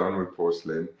so done with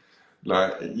porcelain.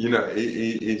 Like,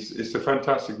 it's a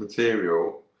fantastic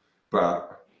material,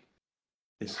 but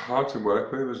it's hard to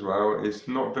work with as well. It's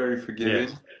not very yeah.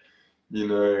 forgiving.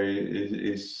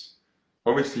 It's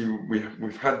obviously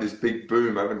we've had this big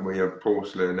boom, haven't we, of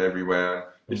porcelain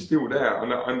everywhere. It's Mm. still there,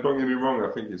 and don't get me wrong,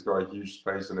 I think it's got a huge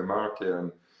space in the market,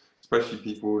 and especially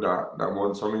people that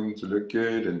want something to look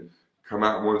good and come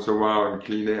out once in a while and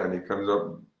clean it, and it comes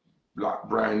up like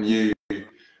brand new.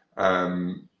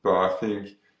 But I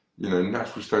think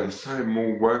natural stone is so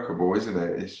more workable, isn't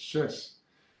it? It's Yeah.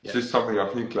 just something I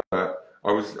think like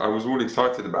I was all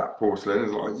excited about porcelain.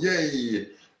 It's like, yay!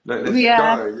 Let's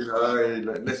yeah. go,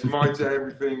 let's mitre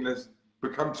everything, let's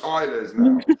become tilers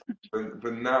now.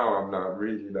 But now I'm like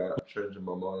really like changing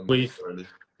my mind We've slowly.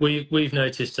 we've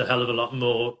noticed a hell of a lot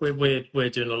more. We're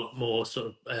doing a lot more sort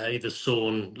of either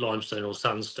sawn limestone or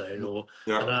sandstone, and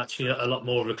Yeah, actually a lot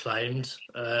more reclaimed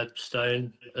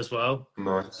stone as well.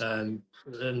 nice. And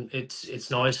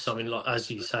it's nice. I mean, like as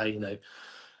you say,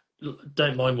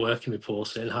 don't mind working with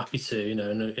porcelain. Happy to,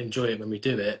 and enjoy it when we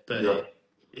do it. But Yeah,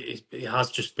 it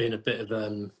has just been a bit of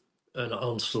an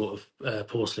onslaught of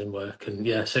porcelain work, and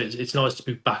yeah, so it's nice to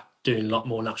be back doing a lot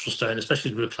more natural stone,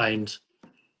 especially reclaimed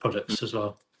products as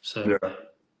well. So yeah,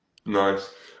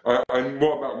 nice. And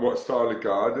what style of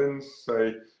gardens?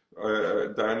 Say,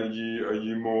 Dan, are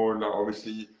you more like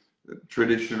obviously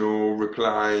traditional,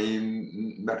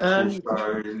 reclaim, natural um,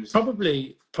 stones,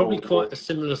 probably or quite a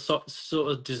similar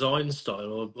sort of design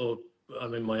style, or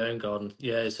I'm in my own garden.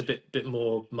 Yeah, it's a bit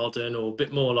more modern, or a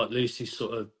bit more like Lucy's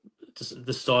sort of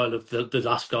the style of the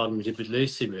last garden we did with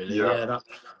Lucy. Really, yeah, yeah,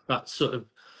 that sort of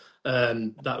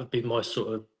that would be my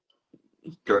sort of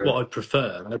go, what I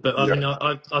prefer. But I yeah, mean,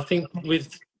 I think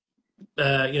with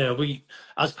we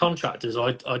as contractors,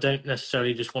 I don't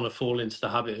necessarily just want to fall into the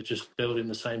habit of just building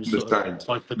the same the sort of same.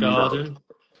 type of No, garden.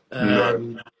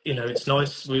 no, It's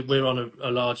nice. We're on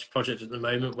a large project at the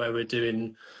moment where we're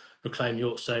doing reclaimed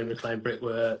Yorkstone, reclaimed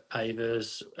brickwork,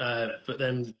 pavers. But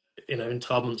then, in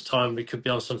 12 months' time, we could be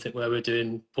on something where we're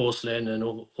doing porcelain and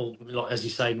all like as you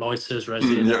say, miters,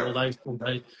 resin, and yeah. all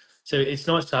those. So it's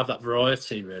nice to have that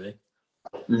variety, really.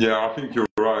 Yeah, I think you're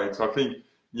right. I think,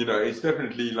 it's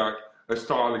definitely like a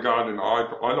style of garden.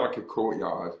 I like a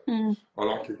courtyard. Mm. I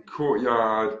like a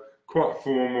courtyard, quite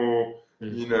formal,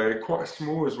 Mm. quite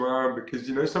small as well, because,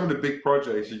 some of the big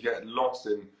projects you get lost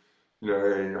in,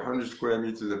 100 square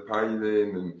meters of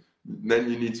paving, and then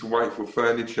you need to wait for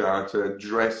furniture to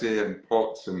dress it and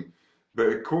pots, but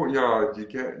a courtyard, you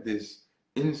get this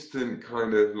instant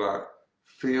kind of like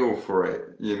feel for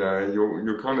it.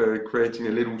 You're kind of creating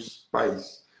a little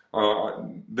space.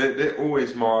 They're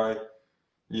always my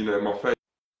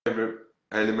favorite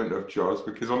element of jobs,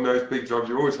 because on those big jobs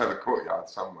you always have a courtyard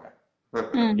somewhere.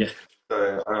 Mm. Yeah.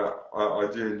 So I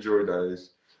do enjoy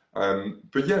those.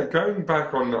 But yeah, going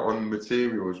back on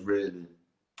materials really.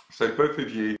 So both of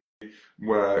you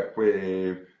work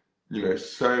with, you know,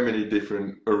 so many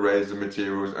different arrays of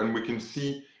materials, and we can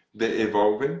see they're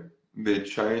evolving, they're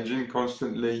changing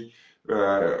constantly.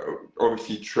 Uh,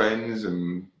 Obviously, trends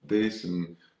and this,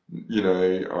 and you know,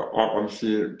 I'm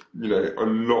seeing, you know, a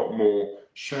lot more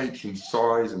shapes and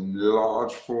size and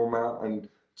large format and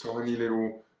tiny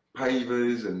little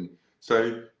pavers. And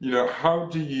so, you know, how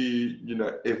do you, you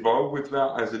know, evolve with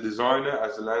that as a designer,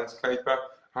 as a landscaper?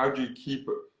 How do you keep,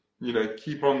 you know,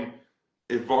 keep on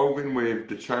evolving with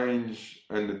the change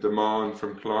and the demand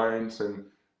from clients and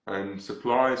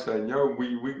suppliers saying, yo,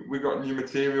 we got new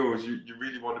materials, you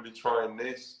really want to be trying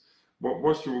this?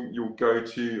 What's your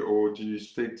go-to, or do you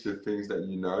stick to things that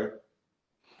you know?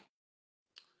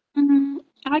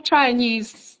 I try and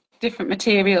use different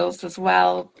materials as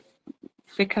well,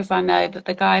 because I know that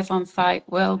the guys on site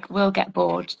will get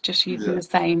bored just using Yeah, the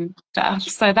same stuff.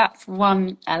 So that's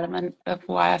one element of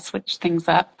why I switch things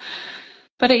up.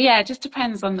 But yeah, it just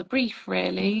depends on the brief,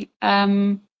 really.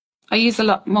 I use a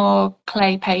lot more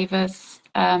clay pavers.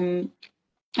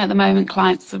 At the moment,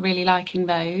 clients are really liking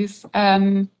those.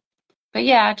 But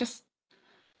yeah,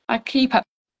 I keep up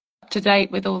to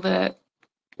date with all the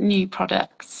new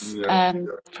products yeah,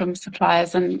 from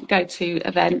suppliers and go to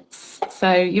events.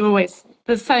 So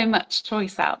there's so much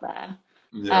choice out there.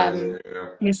 yeah, yeah, Um, yeah,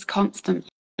 it's constantly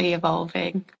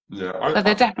evolving. yeah. But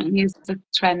there definitely is a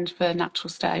trend for natural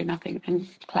stone, I think, and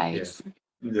Yeah. clays.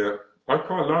 Yeah, I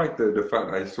quite like the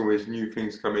fact that it's always new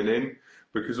things coming in,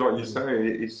 because, like you Mm.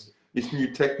 say, it's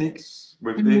new techniques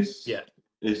with Mhm. this. Yeah.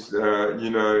 It's you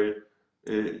know,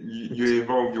 you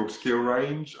evolve your skill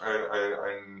range,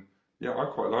 and yeah, I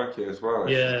quite like it as well,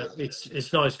 actually. Yeah,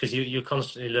 it's nice because you're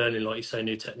constantly learning, like you say,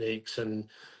 new techniques, and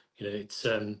you know it's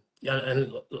yeah,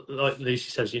 and like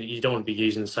Lucy says, you don't want to be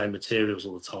using the same materials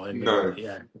all the time, and No,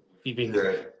 yeah, you've been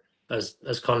yeah,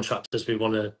 as contractors, we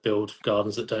want to build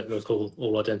gardens that don't look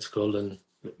all identical, and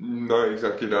no,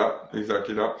 exactly that,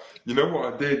 exactly that. You know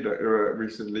what I did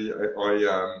recently?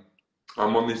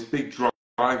 I'm on this big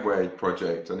driveway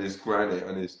project, and it's granite,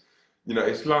 and it's, you know,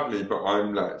 it's lovely, but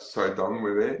I'm like so done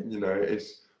with it. You know,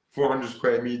 it's 400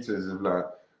 square meters of like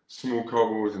small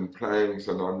cobbles and planks,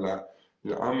 and I'm like,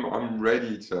 you know, I'm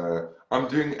ready to. I'm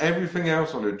doing everything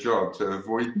else on a job to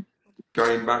avoid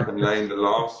going back and laying the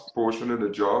last portion of the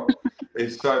job.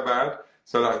 It's so bad.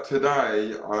 So like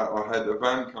today, I had a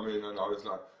van come in, and I was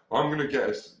like, I'm gonna get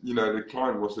us. You know, the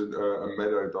client wants a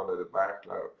meadow done at the back.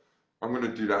 Like, I'm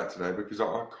gonna do that today because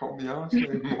I can't be asked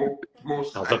anymore. More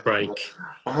have a stuff. break.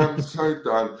 I'm so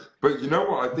done. But you know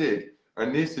what I did,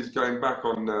 and this is going back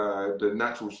on the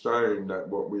natural stone that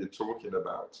what we're talking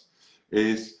about.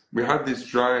 Is we had this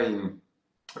drain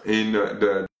in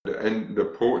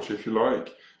the porch, if you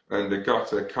like, and the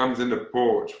gutter comes in the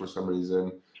porch for some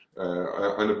reason,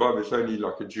 and above it's only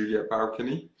like a Juliet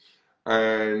balcony,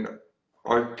 and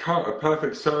I cut a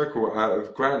perfect circle out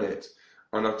of granite,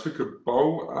 and I took a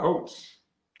bowl out,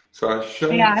 so I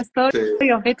Yeah, I shaped saw it.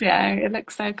 your video. It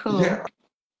looks so cool. Yeah,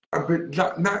 but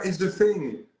that is the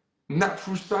thing.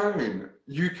 Natural stone,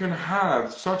 you can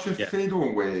have such a Yeah.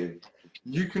 fiddle with.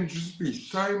 You can just be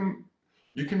so,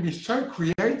 you can be so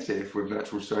creative with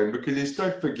natural stone because it's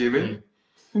so forgiving.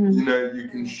 Mm. You Mm. know, you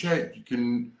can shape, you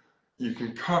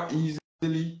can cut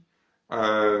easily.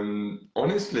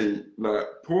 Honestly, like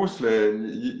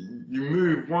porcelain, you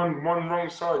move one wrong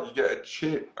side, you get a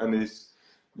chip, and it's,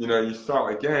 you know, you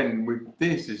start again. With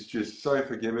this, it's just so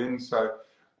forgiving. So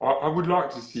I would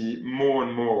like to see more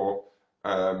and more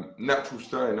natural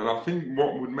stone, and I think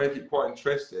what would make it quite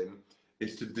interesting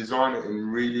is to design it in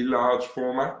really large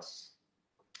formats.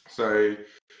 So,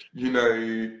 you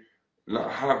know,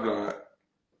 like have like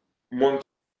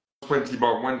 120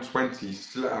 by 120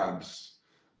 slabs,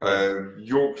 Yeah.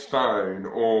 York stone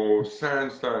or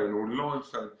sandstone or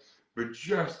limestone, but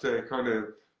just to kind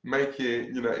of make it,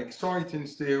 you know, exciting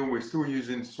still. We're still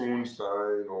using sawn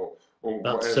stone or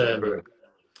That's whatever,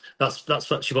 but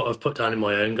that's actually what I've put down in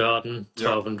my own garden, yeah,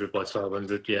 1200 by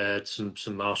 1200. Yeah, it's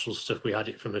some Marshall stuff. We had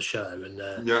it from a show,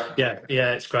 and yeah.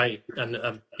 yeah, it's great, and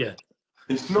yeah,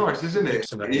 It's it nice, isn't it?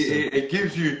 looks amazing. It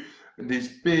gives you this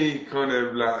big kind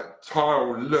of like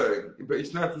tile look, but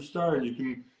it's natural stone.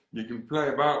 You can play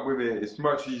about with it. It's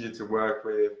much easier to work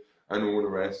with, and all the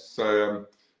rest. So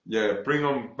yeah, bring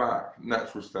on back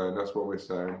natural stone. That's what we're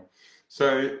saying.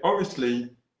 So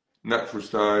obviously, natural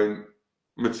stone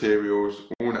materials,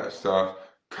 all that stuff.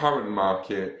 Current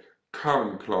market,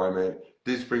 current climate.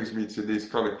 This brings me to this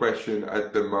kind of question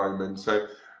at the moment. So,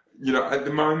 you know, at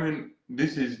the moment,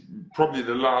 this is probably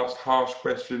the last harsh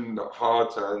question,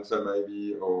 hard to answer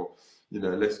maybe, or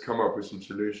let's come up with some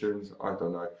solutions. I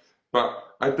don't know. But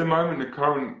at the moment, the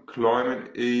current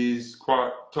climate is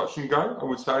quite touch and go, I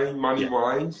would say, money Yeah.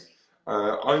 wise.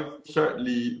 I've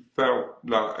certainly felt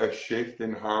like a shift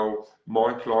in how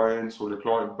my clients or the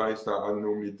client base that I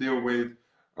normally deal with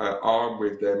are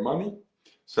with their money.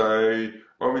 So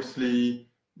obviously,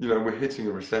 we're hitting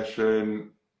a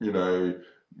recession.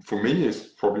 For me, it's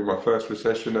probably my first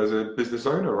recession as a business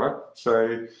owner, right?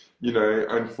 So,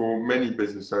 and for many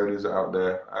business owners out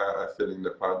there are feeling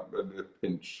the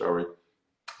pinch, sorry.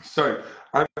 So,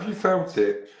 have you felt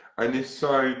it? And if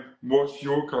so, what's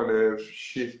your kind of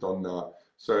shift on that?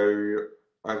 So,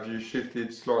 have you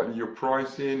shifted slightly your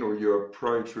pricing or your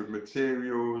approach with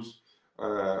materials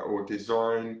or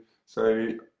design?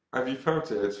 So, have you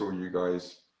felt it at all, you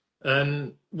guys?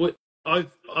 We, I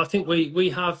think we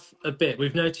have a bit.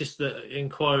 We've noticed that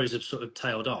inquiries have sort of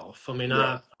tailed off. I mean,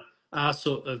 Yeah, our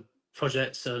sort of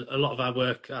projects, a lot of our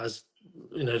work, as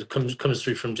comes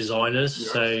through from designers.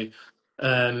 yeah, So,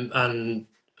 and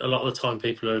a lot of the time,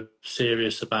 people are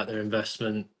serious about their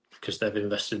investment because they've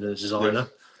invested in a yes, designer.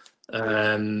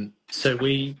 So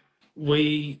we've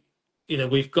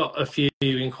got a few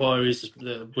inquiries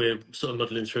that we're sort of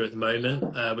muddling through at the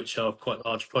moment, which are quite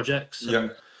large projects. yeah,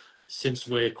 And since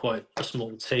we're quite a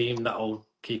small team, that'll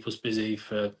keep us busy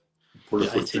for for the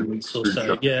 18 foreseeable months or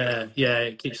so. future. Yeah,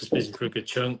 it keeps us busy for a good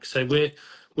chunk. So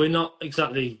we're not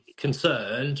exactly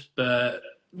concerned, but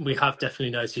we have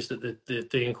definitely noticed that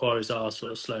the inquiries are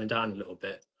sort of slowing down a little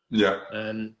bit. Yeah,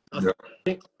 yeah,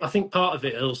 I think part of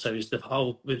it also is the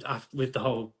whole with the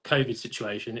whole COVID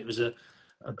situation. It was a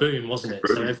boom, wasn't it?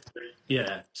 So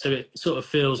so it sort of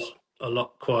feels a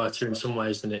lot quieter in some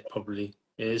ways than it probably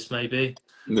is, maybe.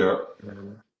 yeah.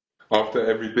 Um, After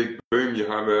every big boom, you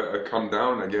have a come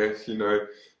down, I guess.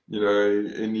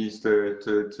 It needs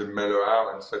to mellow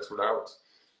out and settle out.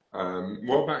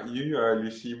 What about you,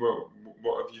 Lucy?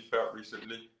 What have you felt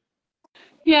recently?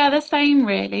 Yeah, the same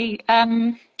really.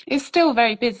 It's still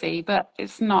very busy, but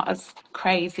it's not as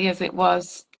crazy as it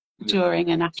was Yeah, during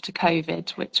and after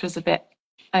COVID, which was a bit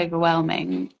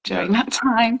overwhelming yeah, during that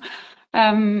time.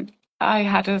 Um, I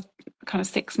had a kind of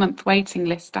 6 month waiting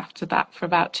list after that for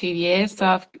about 2 years,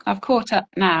 so I've caught up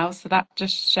now. So that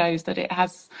just shows that it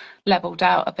has leveled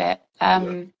out a bit.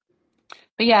 yeah,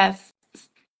 But yes,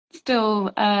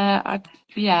 still,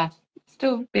 yeah,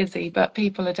 still busy, but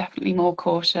people are definitely more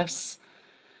cautious.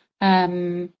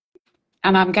 Um,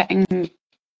 and I'm getting,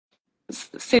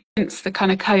 since the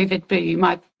kind of COVID boom,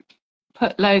 I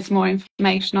put loads more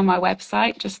information on my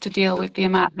website just to deal with the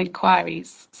amount of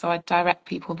inquiries. So I direct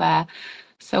people there.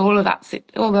 So all of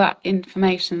that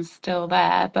information's still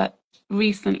there. But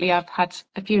recently I've had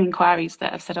a few inquiries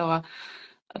that have said, "Oh,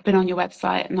 I've been on your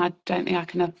website and I don't think I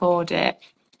can afford it."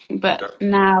 yeah, But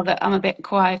now that I'm a bit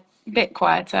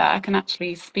quieter, I can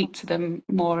actually speak to them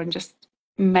more and just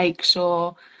make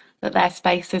sure that their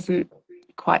space isn't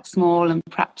quite small, and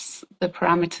perhaps the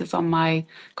parameters on my yeah,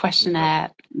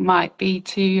 questionnaire might be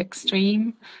too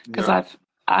extreme, because yeah,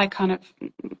 I kind of,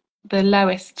 the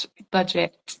lowest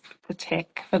budget per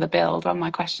tick for the build on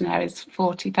my questionnaire is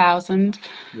 40,000.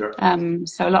 yeah,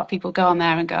 So a lot of people go on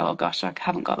there and go, "Oh gosh, I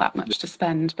haven't got that much to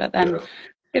spend." But then yeah,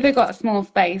 if they've got a small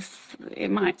space, it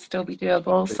might still be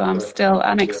doable. So exactly.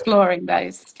 I'm Yeah, exploring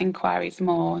those inquiries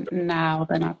more now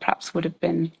than I perhaps would have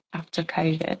been after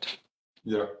COVID.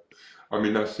 yeah. I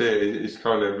mean, that's it. It's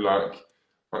kind of like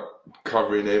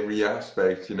covering every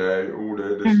aspect, all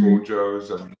the small Mhm.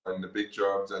 jobs and the big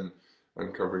jobs and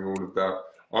covering all of that.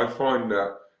 I find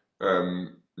that,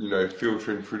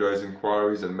 filtering through those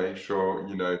inquiries and make sure,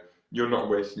 you're not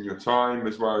wasting your time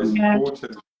as well is Yeah.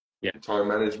 important, yeah, time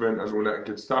management and all that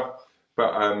good stuff.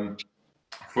 But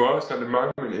for us at the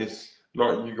moment, it's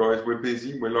like you guys, we're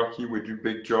busy, we're lucky, we do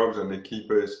big jobs and they keep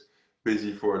us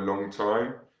busy for a long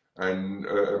time. And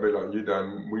a bit like you,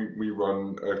 Dan, we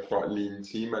run a quite lean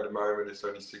team at the moment. It's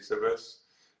only six of us.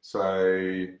 So,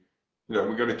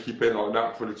 we're going to keep it like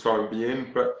that for the time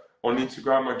being. But on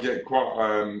Instagram, I get quite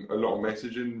a lot of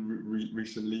messaging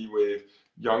recently with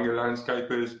younger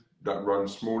landscapers that run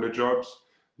smaller jobs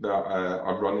that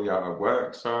are running out of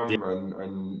work, yeah, some,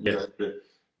 and yeah,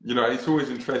 it's always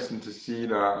interesting to see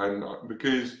that, and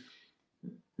because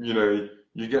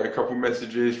you get a couple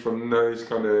messages from those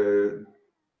kind of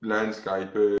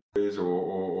landscapers,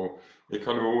 or it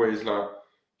kind of always like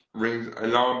rings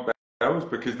alarm bells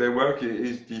because their work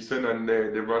is decent and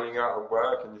they're running out of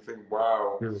work, and you think,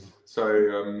 wow. mm,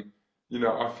 So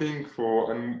I think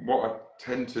and what I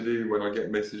tend to do when I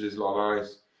get messages like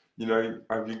this,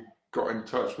 have you got in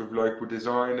touch with local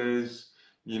designers?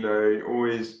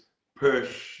 Always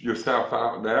push yourself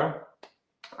out there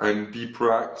and be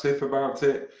proactive about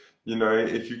it. You know,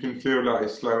 if you can feel like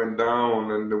it's slowing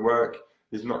down and the work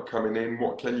is not coming in,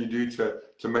 what can you do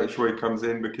to make sure it comes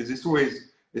in? Because it's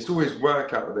always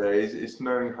work out there. It's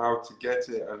knowing how to get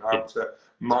it and how to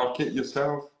market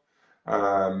yourself.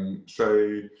 So,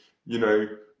 you know,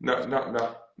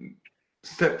 not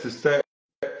step to step,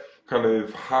 kind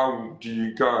of how do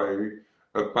you go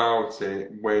about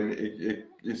it when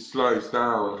it slows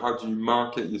down? How do you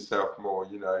market yourself more?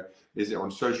 You know, is it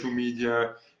on social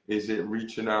media? Is it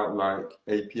reaching out like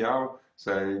APL,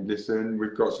 saying, listen,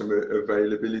 we've got some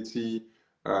availability.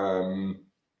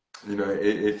 You know,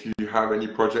 if you have any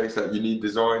projects that you need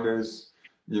designers,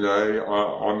 you know,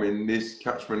 I'm in this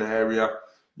catchment area,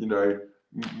 you know,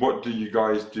 what do you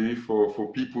guys do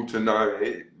for people to know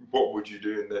it? What would you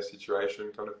do in their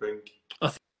situation, kind of thing?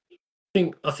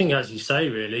 I think, as you say,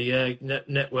 really, yeah,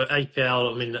 network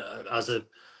APL. I mean, as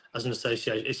an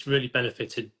association, it's really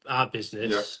benefited our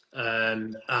business,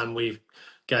 and we've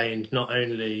gained not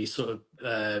only sort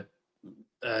of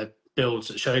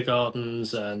builds at show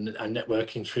gardens and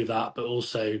networking through that, but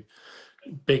also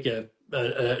bigger,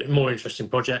 more interesting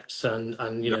projects,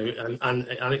 and you know, and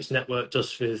it's networked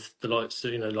us with the likes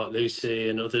of, you know, like Lucy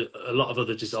and a lot of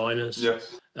other designers.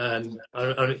 Yes. And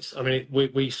it's, I mean,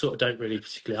 we sort of don't really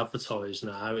particularly advertise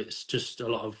now. It's just a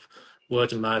lot of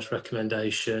word of mouth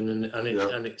recommendation, and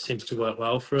it seems to work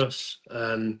well for us.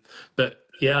 But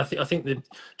yeah, I think that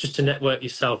just to network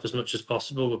yourself as much as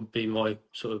possible would be my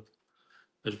sort of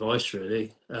advice,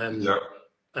 really. And No,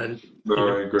 you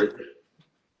know, I agree.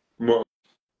 What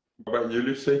about you,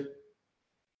 Lucy?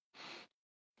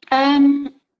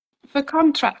 For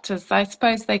contractors, I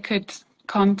suppose they could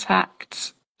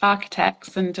contact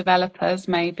architects and developers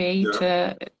maybe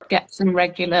to get some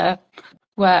regular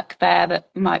work there that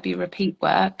might be repeat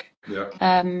work,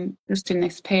 just in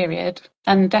this period.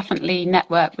 And definitely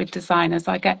network with designers.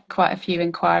 I get quite a few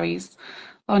inquiries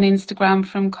on Instagram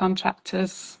from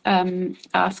contractors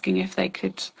asking if they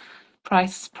could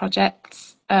price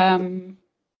projects. And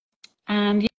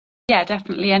yeah,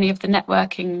 definitely any of the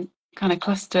networking kind of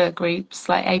cluster groups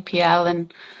like APL,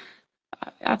 and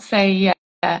I'd say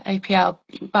APL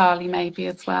Bali maybe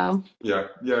as well. Yeah,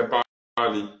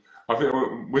 Bali. I think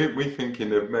we're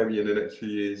thinking of maybe in the next few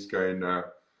years going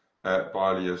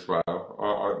Bali as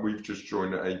well. We've just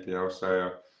joined the APL,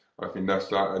 so I think that's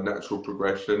like a natural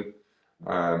progression,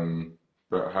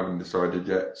 but haven't decided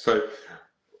yet. So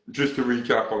just to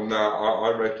recap on that,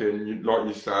 I reckon, like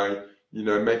you say, you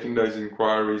know, making those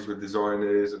inquiries with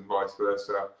designers and vice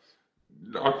versa.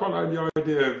 I quite like the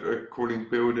idea of calling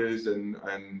builders and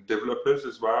developers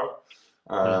as well,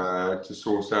 to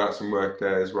source out some work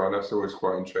there as well. That's always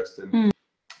quite interesting.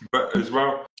 But as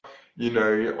well, you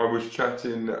know, I was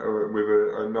chatting with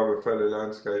another fellow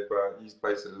landscaper. He's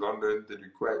based in London, did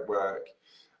great work,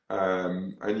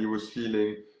 and he was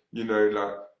feeling, you know,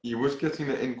 like he was getting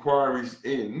the inquiries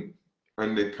in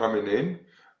and they're coming in,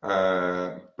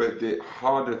 but they're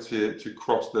harder to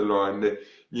cross the line.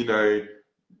 You know,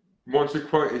 once a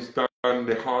quote is done,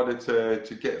 they're harder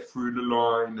to get through the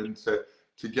line and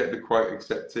to get the quote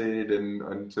accepted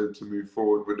and to move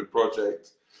forward with the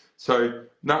project. So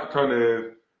that kind of,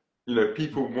 you know,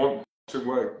 people want the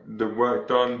work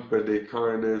done, but they're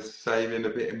kind of saving a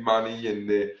bit of money and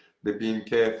they're being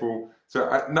careful.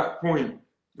 So at that point,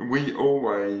 we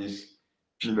always,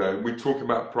 you know, we talk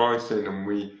about pricing and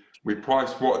we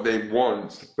price what they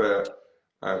want, but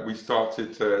we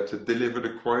started to deliver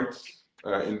the quotes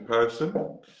in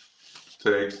person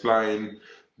to explain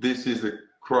this is a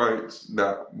quote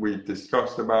that we've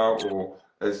discussed about or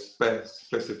as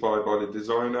specified by the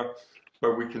designer,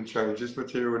 but we can change this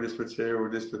material, this material,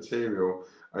 this material,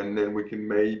 and then we can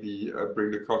maybe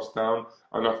bring the cost down.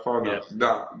 And I find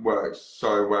that works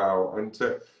so well. And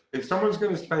if someone's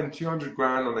going to spend 200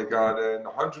 grand on a garden,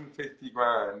 150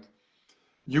 grand,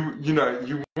 you know,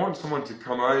 you want someone to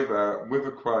come over with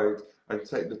a quote and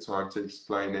take the time to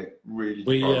explain it really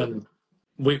thoroughly.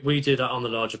 We do that on the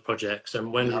larger projects,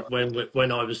 and when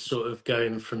I was sort of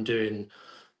going from doing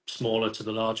smaller to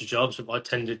the larger jobs, I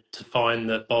tended to find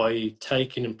that by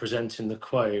taking and presenting the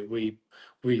quote, we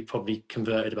probably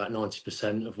converted about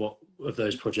 90% of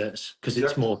those projects because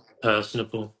it's more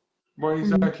personable. Well,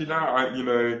 exactly that. You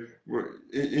know,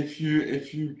 if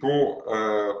you bought,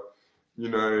 you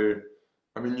know,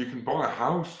 I mean, you can buy a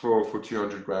house for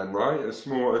 200 grand, right? A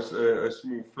small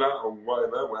flat or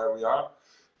whatever, where we are.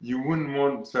 You wouldn't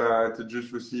want to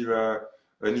just receive an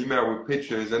email with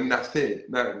pictures and that's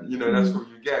it. That, you know, that's what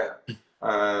you get.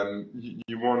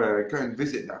 You want to go and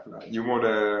visit that flat. You want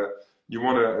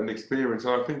an experience.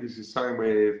 And I think it's the same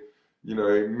with, you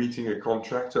know, meeting a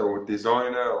contractor or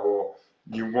designer, or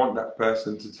you want that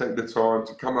person to take the time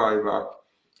to come over,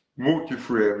 walk you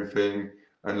through everything,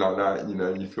 and like that, you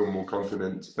know, you feel more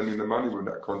confident spending the money with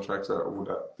that contractor or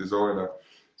that designer.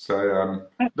 So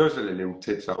those are the little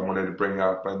tips I wanted to bring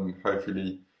up, and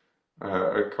hopefully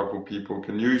a couple people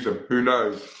can use them. Who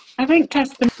knows? I think So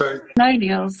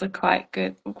testimonials are quite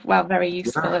good, well, very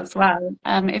useful yeah, as well.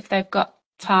 If they've got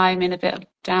time in a bit of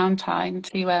downtime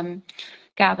to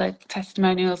gather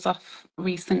testimonials off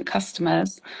recent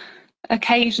customers.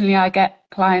 Occasionally I get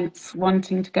clients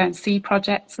wanting to go and see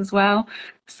projects as well.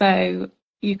 So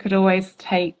you could always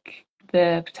take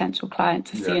the potential client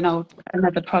to see yeah,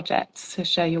 another project to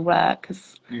show your work,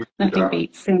 because we do nothing that.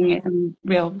 beats seeing it in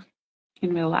real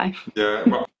life. Yeah,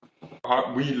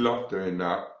 well, we love doing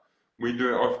that. We do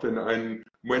it often, and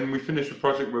when we finish a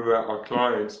project with our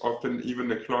clients, often even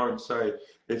the clients say,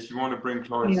 if you want to bring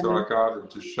clients to Yeah. our garden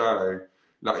to show,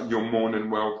 like, you're more than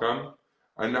welcome,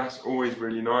 and that's always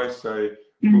really nice. So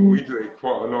we Mhm. do it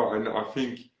quite a lot, and I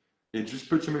think it just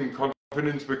puts them in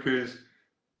confidence, because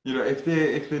you know, if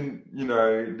they you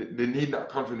know they need that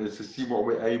confidence to see what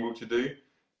we're able to do.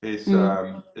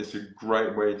 Mm. It's a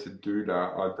great way to do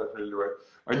that. I definitely would.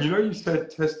 And you know, you said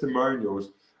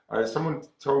testimonials. Someone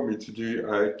told me to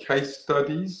do case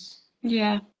studies.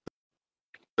 Yeah.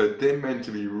 So they're meant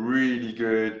to be really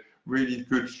good,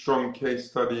 strong case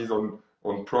studies on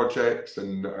projects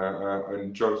and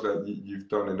jobs that you've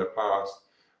done in the past.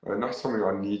 And that's something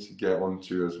I need to get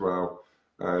onto as well.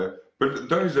 But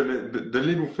those are the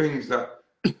little things that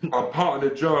are part of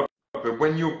the job. But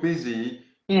when you're busy,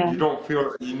 Yeah. you don't feel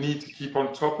like you need to keep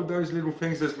on top of those little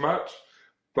things as much.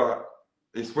 But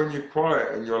it's when you're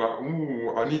quiet and you're like,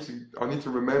 ooh, I need to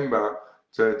remember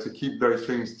to keep those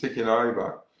things ticking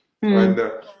over. And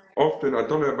Mm. often, I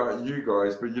don't know about you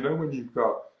guys, but you know, when you've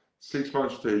got 6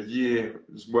 months to a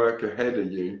year's work ahead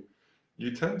of you,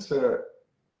 you tend to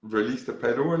release the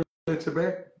pedal a little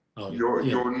bit. Oh, yeah,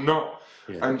 You're not,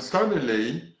 yeah. and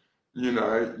suddenly, you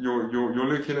know, you're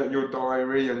looking at your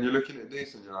diary and you're looking at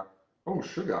this, and you're like, oh,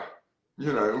 sugar,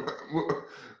 you know,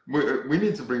 we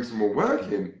need to bring some more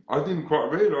work in. I didn't quite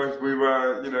realise we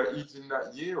were, you know, eating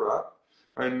that year up,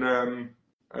 and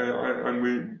and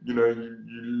we, you know,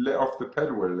 you let off the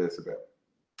pedal a little bit.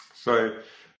 So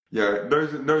yeah,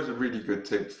 those are really good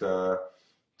tips to,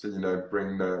 you know,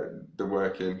 bring the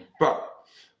work in. But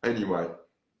anyway,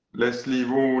 let's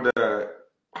leave all the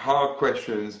hard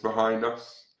questions behind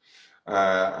us.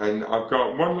 And I've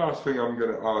got one last thing I'm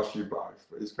going to ask you both.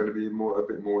 It's going to be a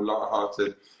bit more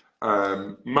light-hearted.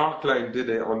 Mark Lane did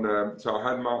it on so I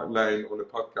had Mark Lane on the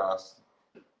podcast,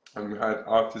 and we had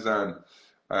artisan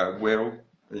Will,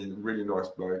 he's a really nice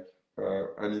bloke,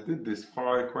 and he did this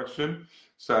fire question.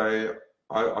 So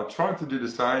I tried to do the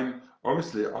same.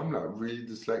 Obviously, I'm not really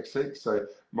dyslexic, so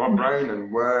my brain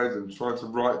and words and trying to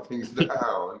write things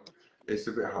down, it's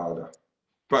a bit harder.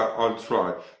 But I'll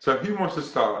try. So who wants to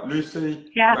start?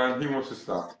 Lucy, Yeah. Dan, who wants to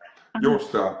start? I'm You'll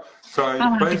start. So I'm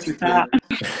happy to basically, start.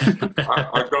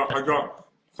 I got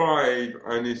five,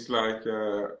 and it's like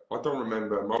I don't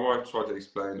remember. My wife tried to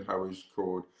explain how it's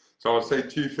called. So I'll say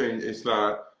two things. It's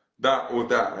like that or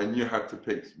that, and you have to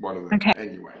pick one of them. Okay,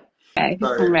 Anyway, I'm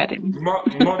so ready.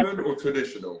 modern or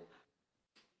traditional?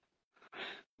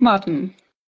 Modern.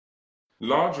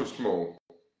 Large or small?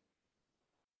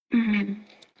 Mm.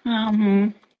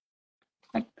 Um,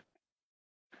 like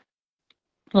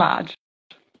large.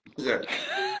 Yeah.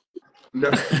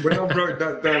 No, when I wrote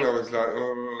that down, I was like,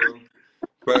 oh.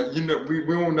 But you know,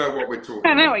 we all know what we're I talking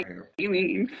know about what here. you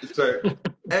mean. So,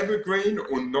 evergreen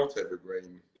or not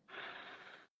evergreen?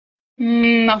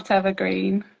 Not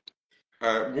evergreen.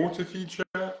 Water feature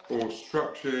or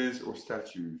structures or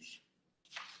statues?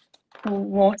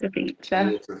 Water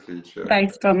feature. Water feature.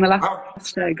 Based on the last Out,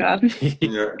 show garden.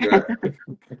 yeah, yeah.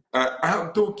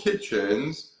 Outdoor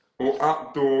kitchens or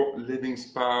outdoor living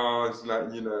spas,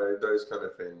 like, you know, those kind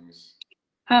of things.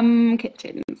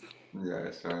 Kitchens. Yeah,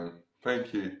 so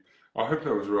thank you. I hope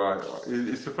that was right.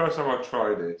 It's the first time I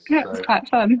tried this, Yeah, it's so quite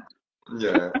fun.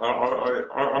 yeah.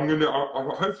 I'm gonna.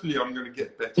 Hopefully, I'm gonna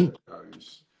get better at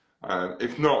those.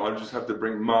 If not, I'll just have to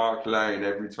bring Mark Lane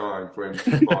every time for him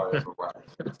to fire them away.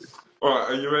 All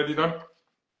right, are you ready, then?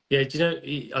 Yeah, do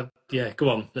you know? Yeah, go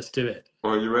on, let's do it.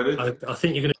 Are you ready? I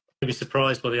think you're going to be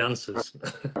surprised by the answers.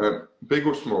 Big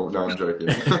or small? No, I'm joking.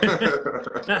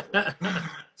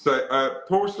 So,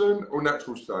 porcelain or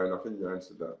natural stone? I think you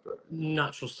answered that, but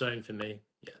Natural stone for me.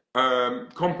 Yeah.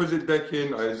 composite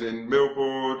decking, as in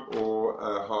millboard or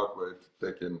hardwood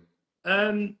decking?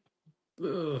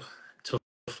 Ugh,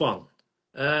 tough one.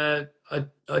 I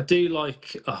do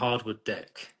like a hardwood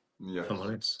deck, Yes. if I'm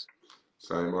honest.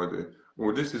 Same, I do.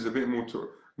 Well, this is a bit more to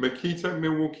Makita,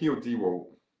 Milwaukee, or DeWalt?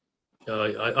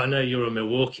 I know you're a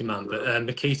Milwaukee man, but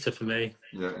Makita for me.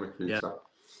 Yeah, Yeah.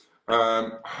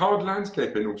 Makita. Hard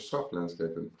landscaping or soft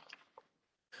landscaping?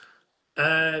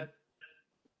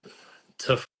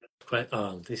 Tough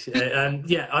question.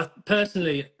 Yeah, I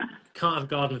personally can't have a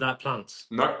garden without plants.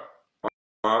 No,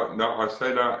 no, I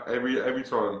say that every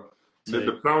time.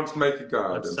 The plants make a I'd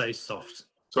garden. say soft.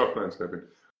 Soft landscaping.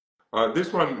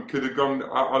 This one could have gone.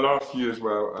 I'll ask you as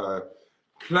well.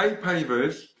 Clay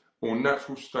pavers or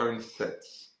natural stone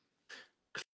sets?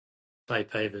 Clay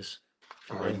pavers.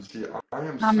 You see, I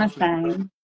am I'm the such a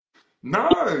same. no.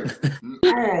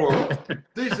 Oh,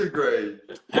 disagree.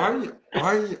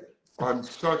 I'm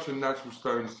such a natural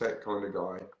stone set kind of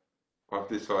guy. I've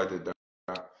decided that.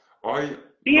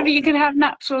 Yeah, but you could have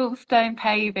natural stone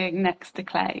paving next to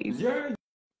clays. Yeah,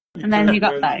 And then you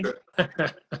got both.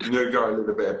 You got a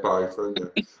little bit of both, don't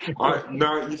you?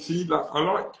 No, you see, like I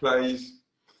like clays.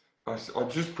 I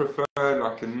just prefer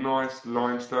like a nice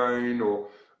limestone or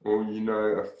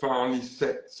a Farley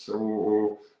set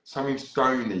or something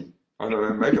stony. I don't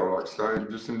know, maybe I like stone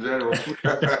just in general.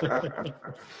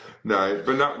 No,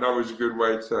 but that was a good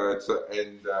way to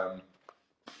end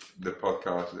the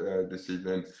podcast this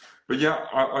evening. But yeah,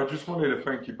 I just wanted to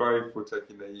thank you both for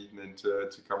taking the evening to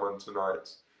come on tonight,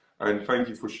 and thank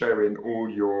you for sharing all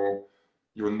your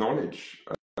knowledge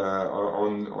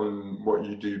on what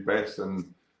you do best,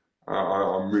 and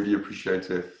I'm really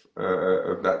appreciative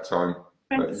of that time.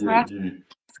 Thanks for asking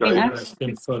us. It's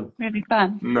been fun. Really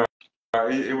fun. No,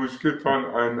 it was good fun,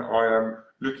 and I am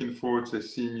looking forward to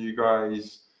seeing you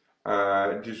guys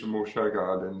do some more show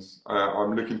gardens.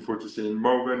 I'm looking forward to seeing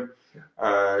Melbourne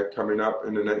coming up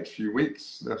in the next few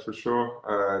weeks, that's for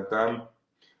sure, Dan.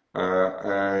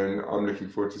 And I'm looking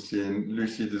forward to seeing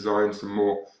Lucy design some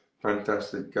more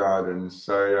fantastic gardens.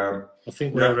 So I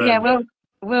think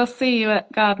we'll see you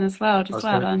at Gardeners World as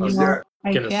well on your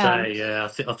going to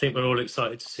APL. say, I think we're all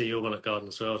excited to see you all at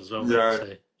Gardeners World as well. Yeah, so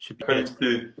it should be thank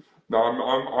you. No,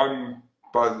 I'm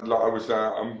buzzing. Like I was,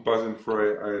 I'm buzzing for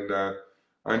it,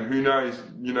 and who knows,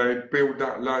 build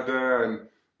that ladder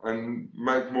and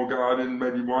make more gardens,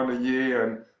 maybe one a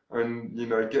year, and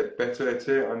get better at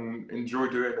it and enjoy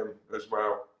doing them as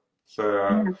well.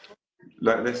 So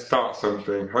let's start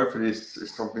something. Hopefully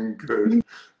it's something good,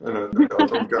 and I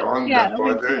don't get on that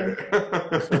by doing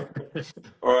it.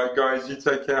 All right, guys, you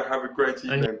take care. Have a great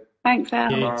evening. Thanks,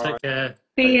 Al. Take care.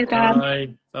 See you,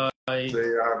 Dan. Bye. See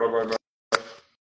ya. Bye.